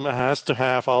enum has to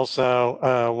have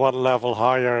also one level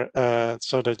higher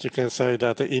so that you can say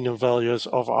that the enum values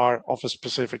are of a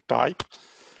specific type.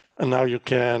 And now you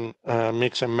can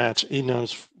mix and match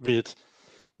enums with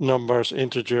numbers,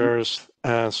 integers,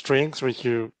 and strings, which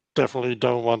you definitely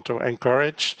don't want to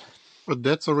encourage. But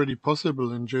that's already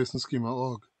possible in JSON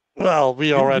schema.org. Well,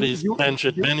 we already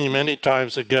mentioned many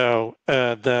times ago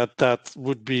that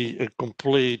would be a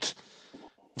complete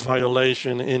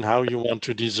violation in how you want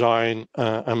to design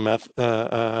an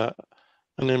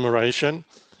enumeration.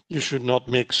 You should not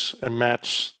mix and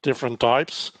match different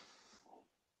types.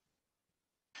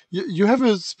 You have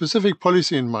a specific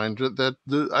policy in mind that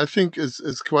I think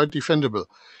is quite defendable.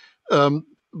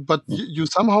 But you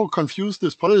somehow confuse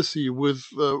this policy with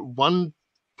one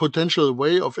potential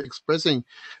way of expressing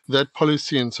that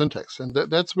policy in syntax. And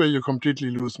that's where you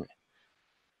completely lose me.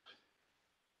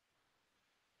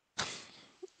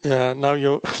 Yeah,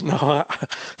 now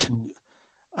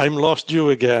I'm lost you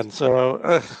again.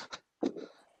 So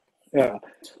yeah.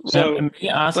 So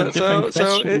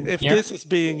if this is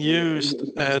being used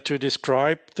to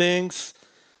describe things,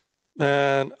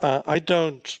 then I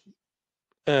don't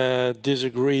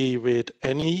disagree with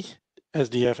any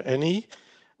ASDF any.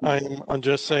 I'm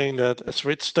just saying that a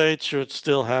switch state should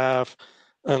still have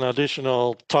an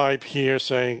additional type here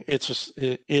saying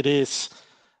it is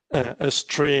a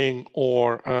string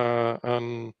or a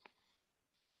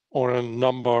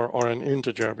number or an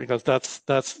integer, because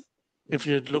that's if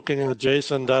you're looking at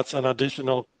JSON, that's an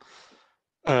additional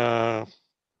qualifier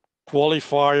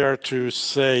to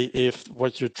say if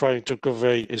what you're trying to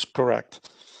convey is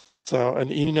correct. So an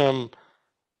enum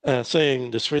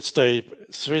saying the switch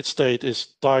state is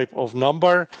type of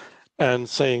number, and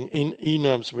saying in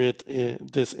enums with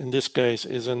this in this case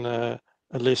is a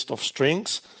list of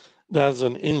strings. That's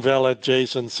an invalid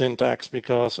JSON syntax,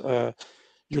 because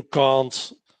you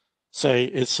can't say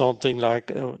it's something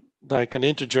like an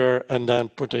integer and then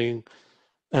putting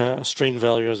string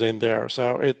values in there.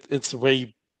 So it's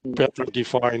way better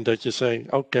defined that you say,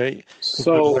 okay,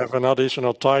 so you have an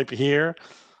additional type here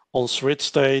on switch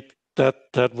state, that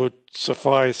would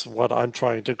suffice what I'm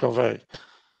trying to convey.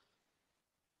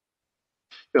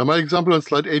 Yeah, my example on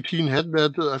slide 18 had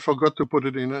that. I forgot to put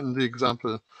it in the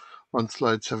example on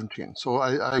slide 17. So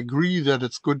I agree that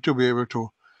it's good to be able to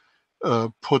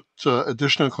put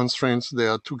additional constraints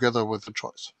there together with the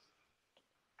choice.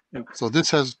 Yeah. So this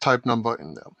has type number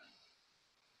in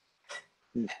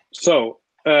there. So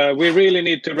we really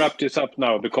need to wrap this up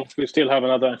now, because we still have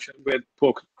another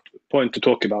point to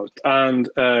talk about, and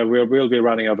we will be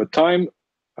running out of time.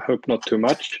 I hope not too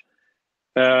much.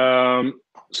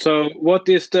 So what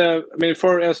is the, I mean,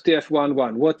 for SDF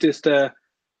 1.1, what is the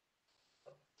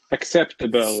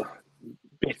acceptable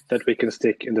bit that we can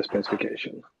stick in the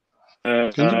specification?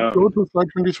 Can you go to slide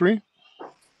 23?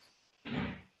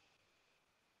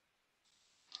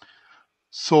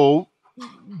 So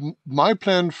my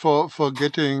plan for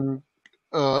getting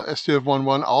SDF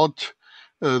 1.1 out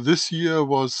this year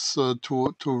was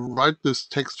to write this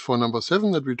text for number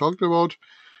 7 that we talked about,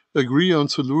 agree on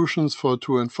solutions for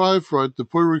 2 and 5, write the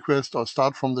pull request or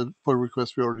start from the pull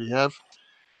request we already have,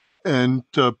 and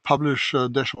publish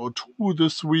 -02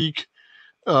 this week,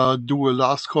 do a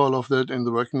last call of that in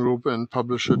the working group, and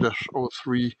publish a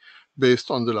 -03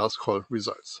 based on the last call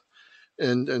results.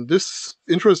 And this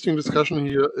interesting discussion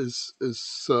here is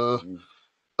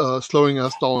slowing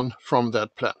us down from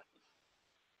that plan.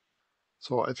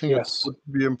 So I think it would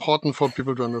be important for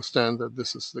people to understand that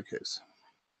this is the case.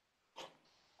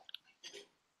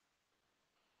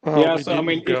 Well, we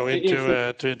didn't go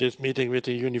into this meeting with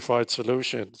a unified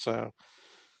solution, so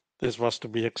this was to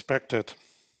be expected.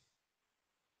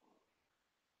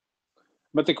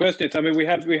 But the question is, I mean, we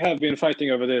have been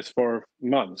fighting over this for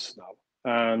months now,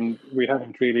 and we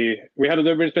haven't really.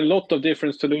 There's been a lot of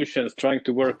different solutions trying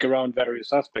to work around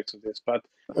various aspects of this, but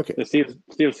there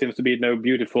still seems to be no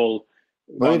beautiful.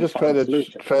 Let me just try to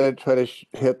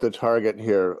hit the target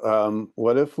here.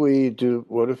 What if we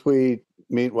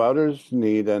meet Wouter's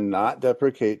need and not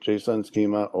deprecate JSON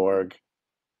schema org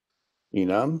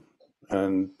enum,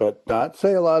 but not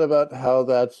say a lot about how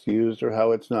that's used or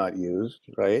how it's not used,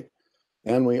 right?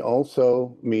 And we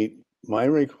also meet my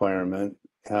requirement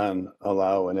and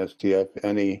allow an SDF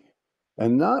any,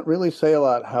 and not really say a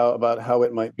lot about how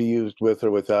it might be used with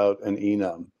or without an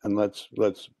enum. And let's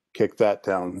kick that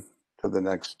down to the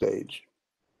next stage.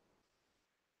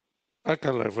 I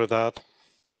can live with that.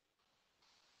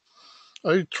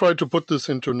 I tried to put this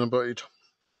into number 8.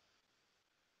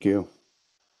 Thank you.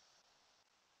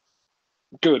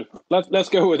 Good. Let's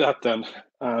go with that then.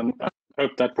 I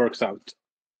hope that works out.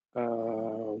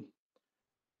 I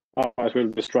will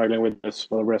be struggling with this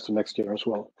for the rest of next year as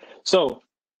well. So,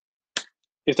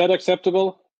 is that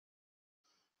acceptable?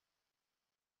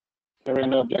 There are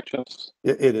no objections.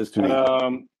 It is to me.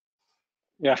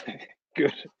 Yeah,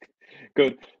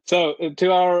 good. So,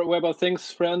 to our Web of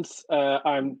Things friends,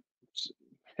 I'm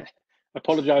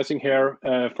apologizing here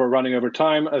for running over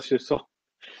time. As you saw,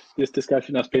 this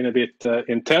discussion has been a bit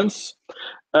intense.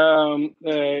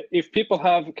 If people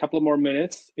have a couple more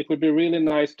minutes, it would be really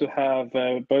nice to have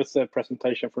both a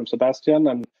presentation from Sebastian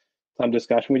and some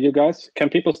discussion with you guys. Can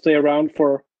people stay around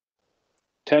for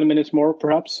 10 minutes more,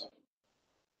 perhaps?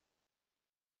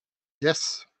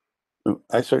 Yes.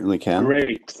 I certainly can.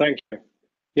 Great, thank you.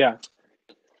 Yeah.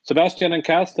 Sebastian and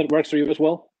Cass, that works for you as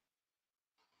well?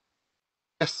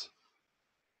 Yes.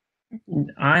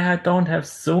 I don't have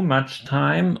so much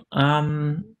time.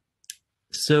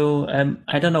 So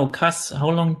I don't know, Cass, how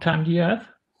long time do you have?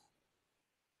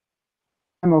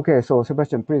 I'm okay. So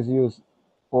Sebastian, please use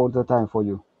all the time for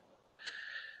you.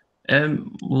 It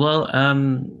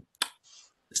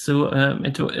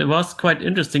was quite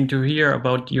interesting to hear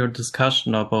about your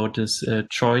discussion about this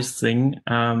choice thing.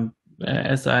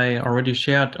 As I already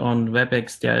shared on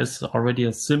WebEx, there is already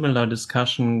a similar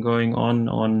discussion going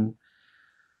on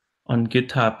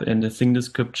GitHub in the thing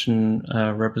description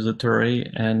repository,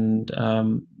 and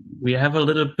we have a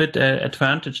little bit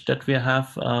advantage that we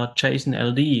have JSON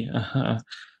LD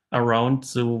around,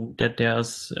 so that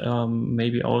there's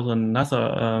maybe also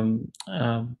another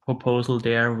proposal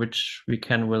there which we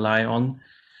can rely on.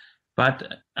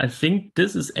 But I think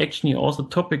this is actually also a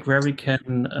topic where we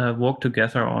can work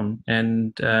together on,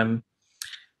 and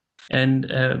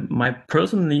my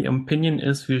personal opinion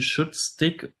is we should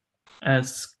stick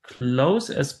as close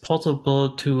as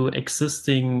possible to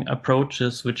existing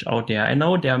approaches which out there. I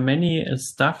know there are many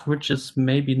stuff which is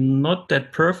maybe not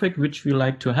that perfect, which we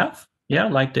like to have, yeah,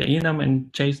 like the enum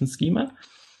and JSON schema.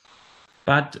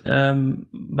 But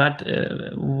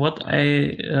what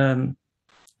I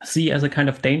see as a kind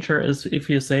of danger is if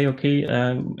you say, okay,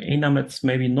 enum it's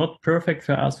maybe not perfect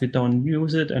for us, we don't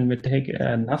use it, and we take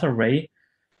another way,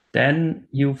 then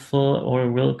you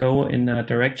will go in a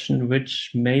direction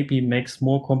which maybe makes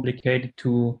more complicated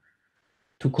to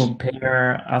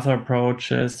compare other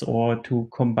approaches or to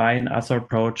combine other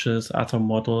approaches, other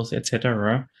models,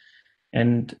 etc.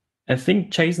 And I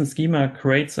think JSON schema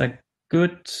creates a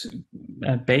good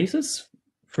basis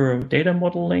for data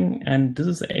modeling, and this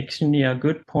is actually a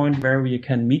good point where we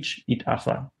can meet each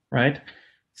other, right?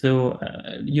 So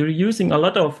you're using a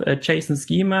lot of JSON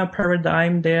schema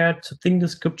paradigm there, to thing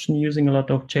description using a lot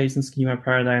of JSON schema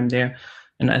paradigm there,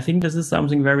 And I think this is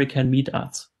something where we can meet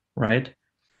us, right?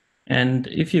 And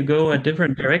if you go a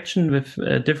different direction with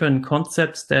different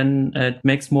concepts, then it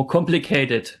makes more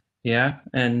complicated. Yeah.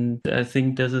 And I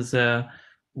think this is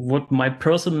what my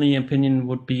personal opinion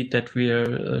would be, that we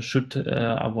should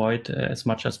avoid as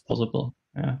much as possible.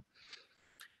 Yeah.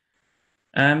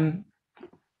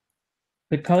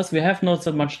 Because we have not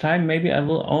so much time, maybe I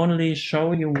will only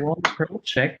show you one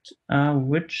project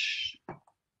which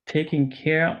taking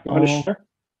care of.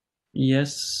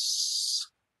 Yes.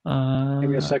 Give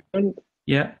me a second.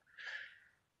 Yeah.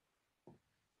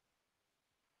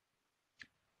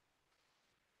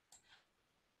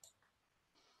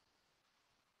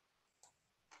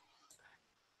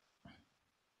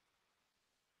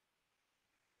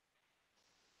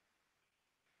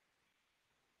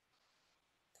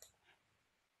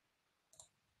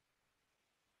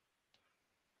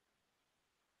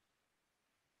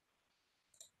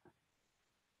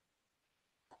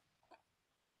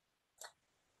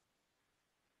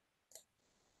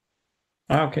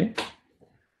 Okay.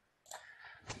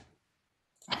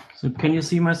 So can you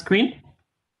see my screen?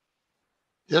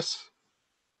 Yes.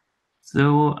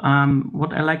 So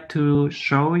what I like to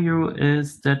show you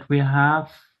is that we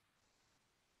have,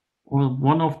 well,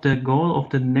 one of the goal of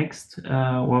the next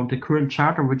or the current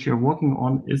charter which you're working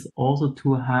on is also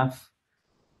to have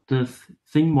the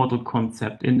thing model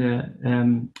concept. In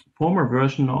the former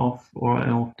version of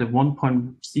the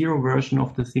 1.0 version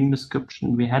of the thing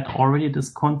description, we had already this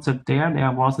concept there.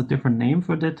 There was a different name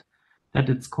for it, that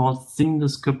it's called thing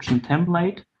description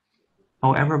template.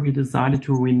 However, we decided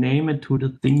to rename it to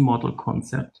the thing model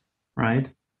concept, right?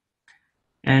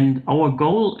 And our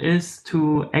goal is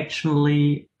to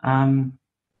actually, to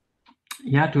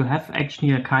have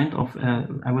actually a kind of,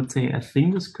 I would say, a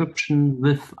thing description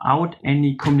without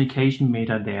any communication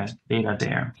data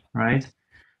there, right?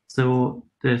 So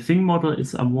the thing model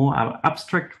is a more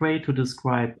abstract way to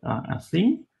describe a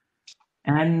thing,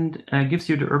 and gives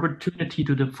you the opportunity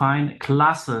to define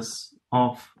classes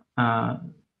of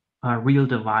real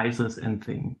devices and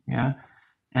things. Yeah.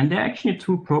 And there are actually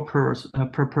two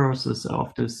purposes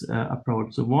of this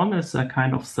approach. So one is a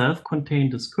kind of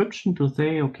self-contained description to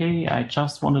say, okay, I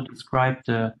just want to describe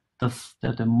the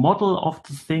model of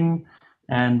the thing,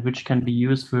 and which can be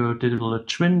used for digital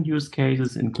twin use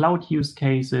cases, in cloud use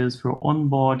cases, for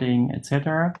onboarding,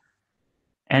 etc.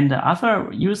 And the other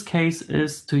use case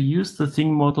is to use the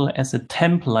thing model as a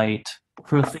template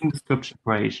for thing description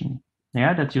creation.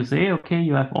 Yeah, that you say, okay,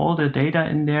 you have all the data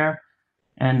in there,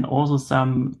 and also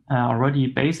some already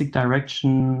basic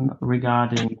direction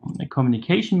regarding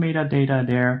communication metadata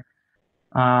there.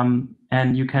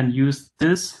 And you can use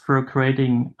this for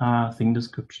creating thing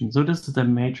description. So this is the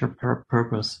major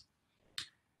purpose.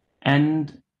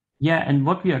 And yeah, and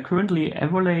what we are currently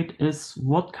evaluate is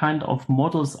what kind of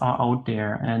models are out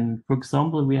there. And for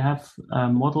example, we have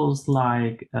models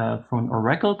like from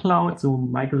Oracle Cloud. So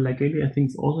Michael Lageli, I think,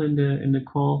 is also in the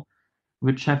call,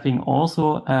 which having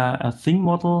also a thing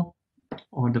model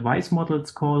or device model, it's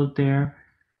called there.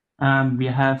 We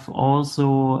have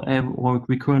also, or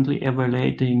we're currently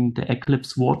evaluating the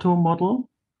Eclipse Water model,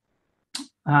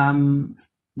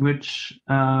 which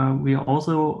we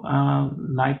also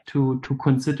like to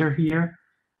consider here,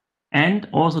 and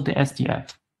also the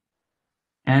SDF.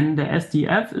 And the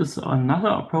SDF is another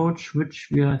approach which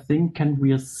we think can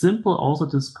be simple also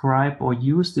describe or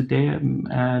use the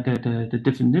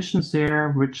definitions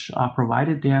there which are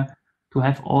provided there to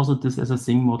have also this as a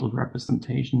thing model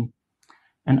representation.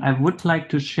 And I would like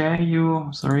to share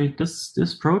you,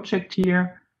 this project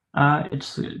here.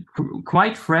 It's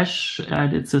quite fresh.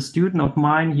 It's a student of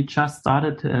mine. He just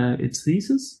started its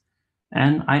thesis.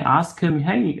 And I asked him,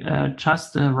 hey,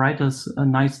 just write us a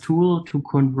nice tool to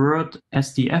convert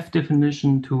SDF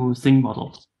definition to thing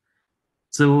models.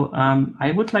 So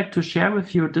I would like to share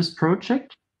with you this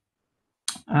project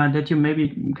that you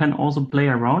maybe can also play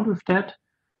around with that.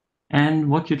 And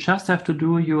what you just have to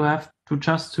do, you have to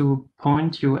just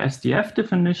point your SDF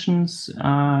definitions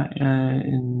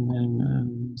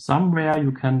in somewhere.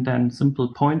 You can then simply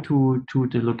point to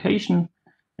the location,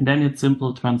 and then it's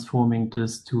simple transforming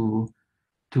this to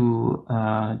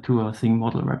a thing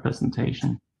model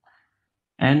representation.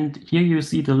 And here you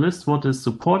see the list what is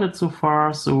supported so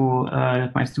far. So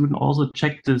my student also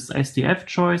checked this SDF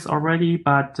choice already,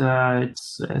 but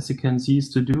it's, as you can see, is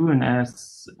to do. And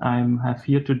as I have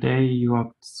here today, you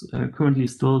are currently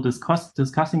still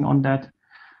discussing on that.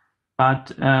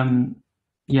 But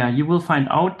yeah, you will find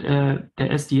out the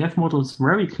SDF model is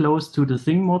very close to the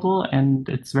thing model, and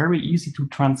it's very easy to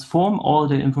transform all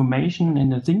the information in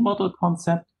the thing model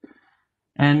concept.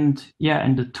 And yeah,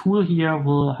 and the tool here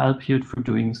will help you for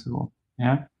doing so.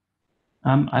 Yeah.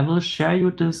 I will share you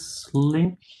this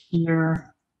link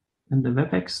here in the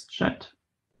WebEx chat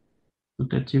so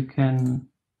that you can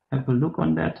have a look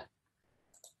on that.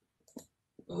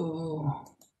 Oh.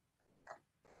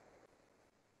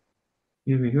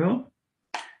 Here we go.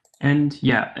 And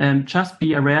yeah, just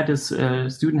be aware this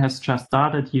student has just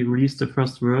started. He released the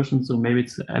first version, so maybe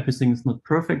everything is not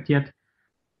perfect yet,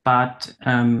 but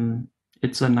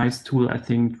it's a nice tool, I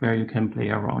think, where you can play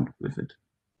around with it.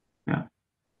 Yeah.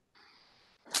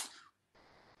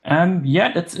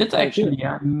 Yeah, that's it actually.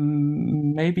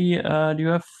 Maybe do you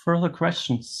have further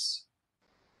questions?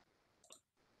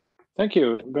 Thank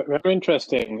you. Very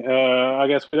interesting. I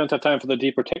guess we don't have time for the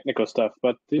deeper technical stuff,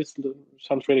 but this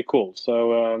sounds really cool.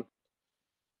 So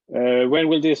when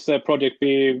will this project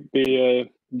be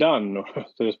done,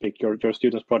 so to speak? Your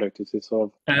student's project, is it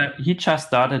sort of? He just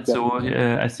started, so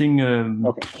I think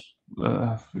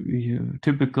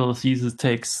typical thesis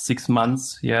takes 6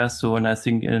 months. Yeah, so and I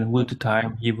think in all the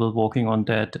time he will working on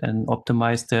that and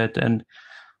optimize that, and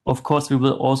of course we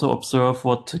will also observe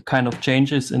what kind of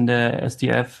changes in the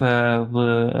SDF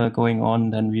will going on.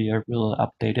 Then we will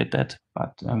update that.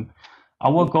 But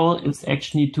our goal is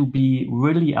actually to be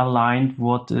really aligned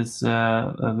what is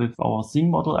with our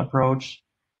Sing model approach.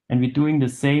 And we're doing the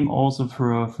same also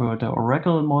for the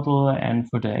Oracle model and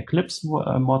for the Eclipse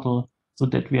model, so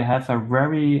that we have a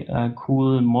very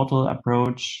cool model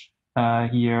approach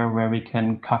here where we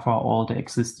can cover all the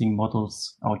existing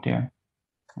models out there.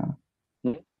 Yeah.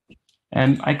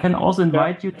 And I can also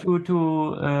invite you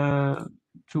to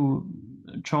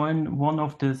join one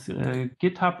of this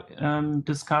GitHub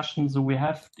discussions. So we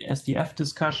have the SDF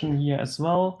discussion here as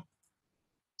well.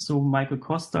 So Michael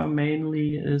Costa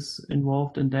mainly is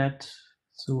involved in that.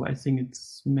 So I think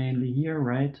it's mainly here,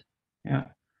 right? Yeah.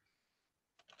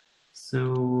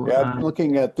 So yeah, I'm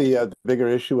looking at the bigger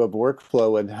issue of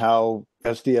workflow and how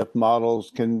SDF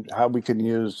models how we can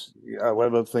use one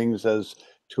of the things as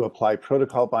to apply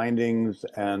protocol bindings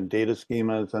and data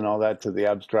schemas and all that to the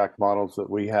abstract models that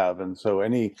we have. And so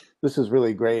this is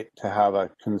really great to have a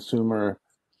consumer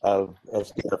of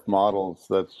SDF models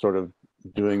that's sort of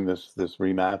doing this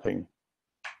remapping.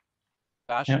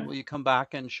 Bastian, will you come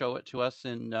back and show it to us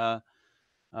in the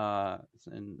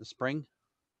spring?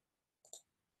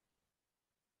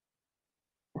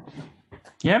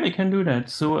 Yeah, we can do that.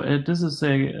 So this is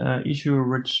a issue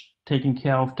which taking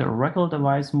care of the Oracle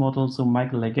device model. So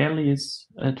Michael Legeli is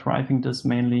driving this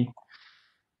mainly.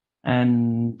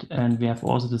 And we have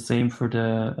also the same for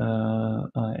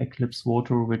the Eclipse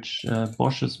Water, which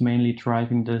Bosch is mainly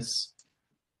driving this.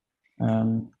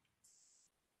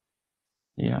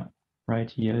 Yeah, right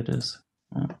here it is.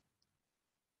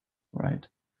 Right.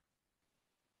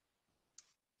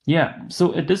 Yeah,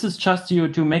 so this is just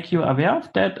to make you aware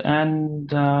of that,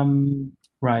 and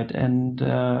right, and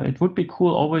it would be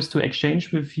cool always to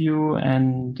exchange with you,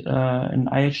 and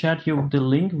I shared you the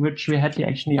link, which we had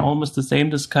actually almost the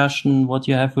same discussion what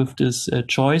you have with this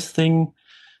choice thing.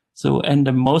 So, and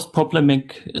the most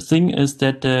problematic thing is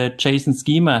that the JSON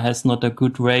schema has not a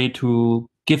good way to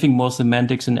giving more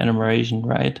semantics in enumeration,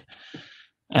 right?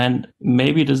 And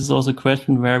maybe this is also a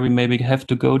question where we maybe have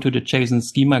to go to the JSON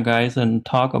schema guys and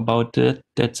talk about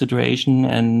that situation,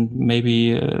 and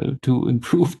maybe to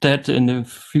improve that in the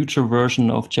future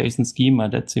version of JSON schema,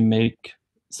 that they make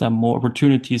some more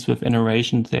opportunities with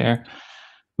enumeration there,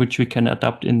 which we can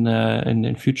adapt in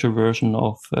the future version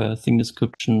of thing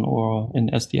description or in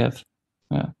SDF.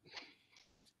 Yeah.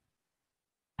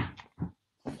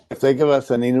 If they give us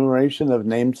an enumeration of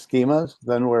named schemas,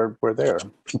 then we're there.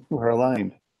 We're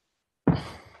aligned.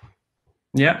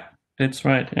 Yeah, that's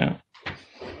right. Yeah.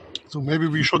 So maybe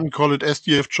we shouldn't call it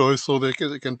SDF choice, so they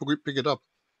can pick it up.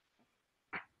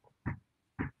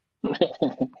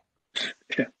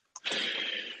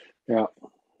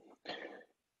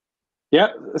 Yeah.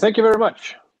 Thank you very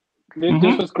much.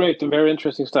 This was great and very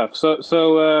interesting stuff. So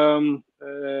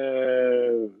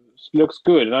looks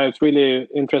good, and it's really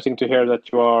interesting to hear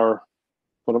that you are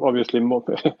sort of obviously more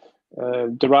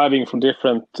deriving from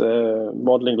different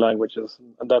modeling languages,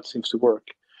 and that seems to work.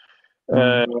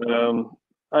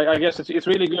 I guess it's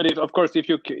really good if, of course, if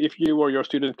you or your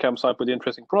student comes up with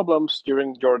interesting problems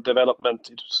during your development,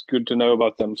 it's good to know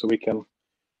about them so we can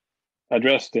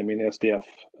address them in SDF.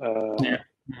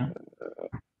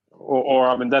 Or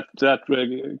I mean that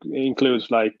includes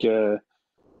like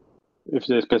if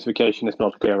the specification is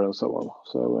not clear and so on.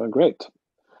 So great.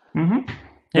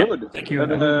 Yeah, good. Thank you.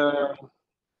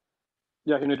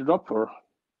 Yeah, you need to drop for.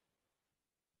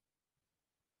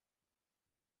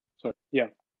 Sorry. Yeah.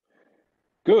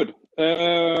 Good.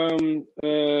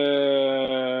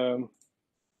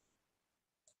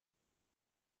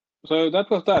 So that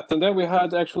was that. And then we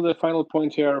had actually the final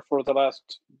point here for the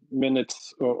last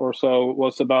minutes or so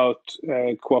was about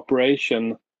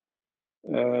cooperation.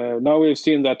 Now we've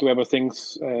seen that Web of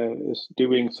Things is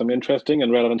doing some interesting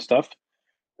and relevant stuff.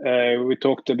 We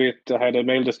talked a bit, I had a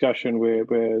mail discussion with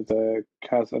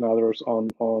Kaz and others on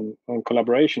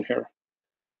collaboration here.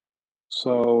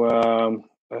 So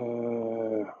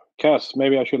Kaz,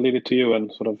 maybe I should leave it to you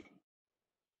and sort of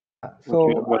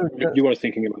what you are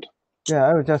thinking about. Yeah,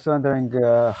 I was just wondering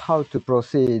how to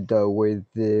proceed with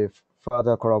the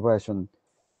further collaboration.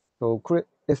 So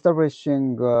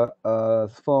establishing a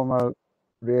formal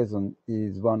liaison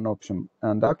is one option.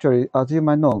 And actually, as you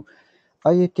might know,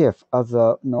 IETF as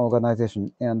an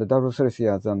organization and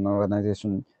W3C as an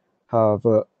organization have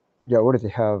already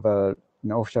have an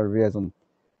official liaison.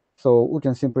 So we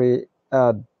can simply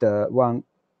add one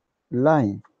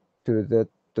line to the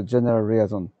general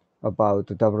liaison about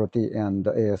WT and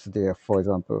ASDF, for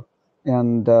example,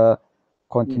 and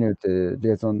continue the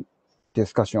liaison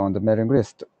discussion on the mailing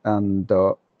list and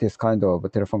this kind of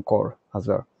telephone call as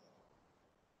well.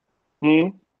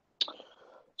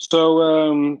 So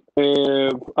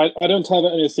I don't have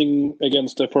anything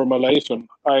against the formalization.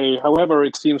 However,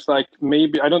 it seems like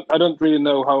maybe I don't really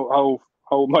know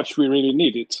how much we really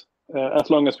need it. As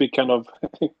long as we kind of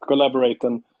collaborate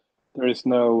and there is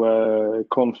no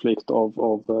conflict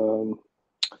and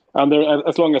there,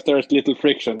 as long as there is little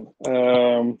friction.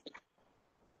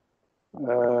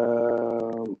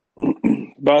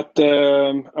 But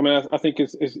I mean, I think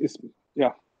it's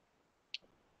yeah.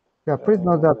 Yeah, please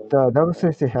note that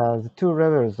W3C has two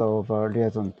levels of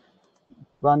liaison.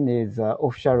 One is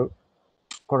official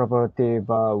collaborative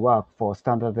work for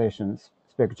standardization,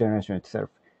 spec generation itself.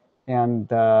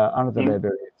 And another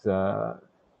level is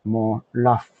more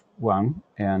rough one,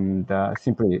 and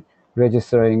simply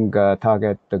registering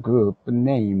target group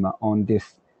name on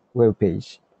this web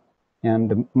page.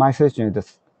 And my suggestion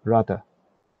is the latter.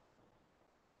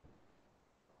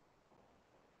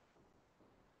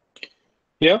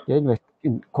 Yeah. Anyway,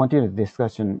 continue the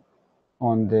discussion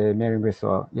on the mailing list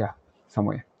or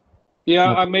somewhere.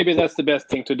 Yeah, maybe that's the best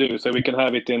thing to do, so we can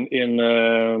have it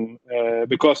in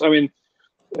because I mean,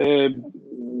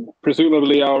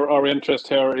 presumably our interest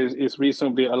here is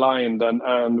reasonably aligned,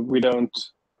 and we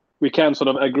can sort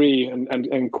of agree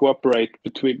and cooperate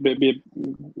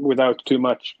without too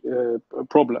much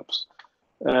problems.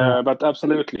 But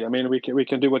absolutely, I mean, we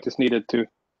can do what is needed to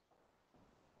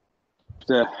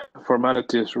the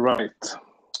formalities right.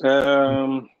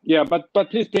 Yeah, but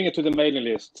please bring it to the mailing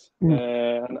list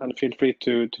and feel free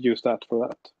to use that for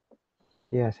that.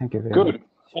 Yeah, thank you very much.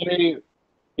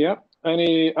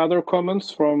 Any other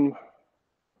comments from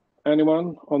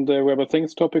anyone on the Web of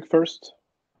Things topic first?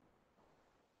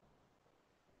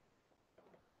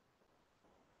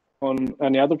 On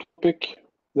any other topic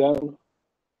then?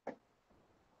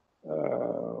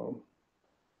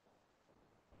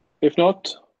 If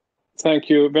not, thank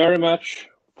you very much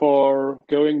for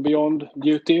going beyond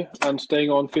duty and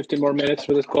staying on 15 more minutes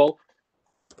for this call.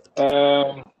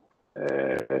 I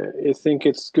think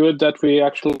it's good that we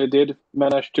actually did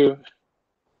manage to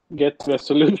get a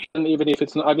solution, even if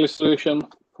it's an ugly solution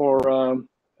for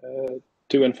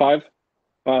 2 and 5,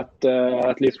 but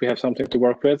at least we have something to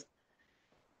work with.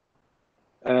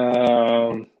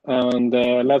 And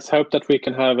let's hope that we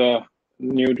can have a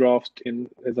new draft in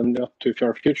the not too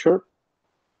far future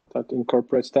that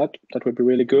incorporates that. That would be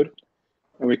really good,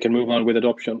 and we can move on with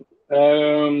adoption.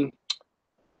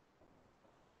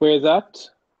 With that,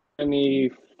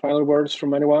 any final words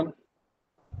from anyone?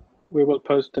 We will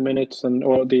post the minutes and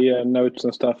all the notes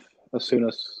and stuff as soon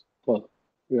as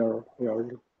we are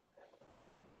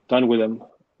done with them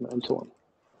and so on.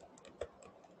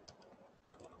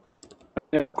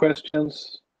 Any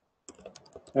questions?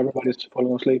 Everybody's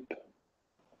falling asleep.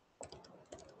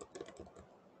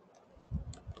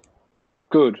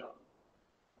 Good.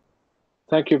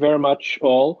 Thank you very much,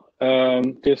 all.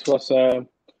 This was a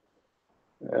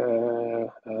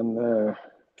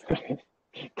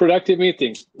productive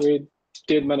meeting. We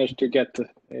did manage to get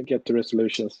the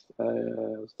resolutions,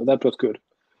 so that was good.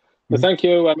 But thank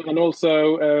you, and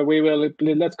also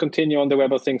let's continue on the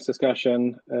Web of Things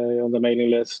discussion on the mailing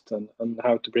list and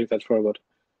how to bring that forward.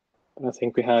 And I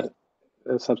think we had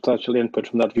a substantial input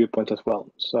from that viewpoint as well.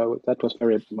 So that was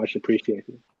very much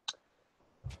appreciated.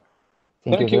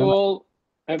 Thank you all.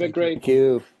 Have a great. Thank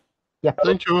you. Yeah.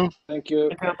 Thank you. Thank you.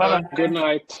 Bye-bye. Good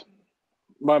night.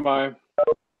 Bye-bye.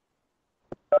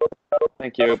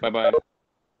 Thank you. Bye-bye.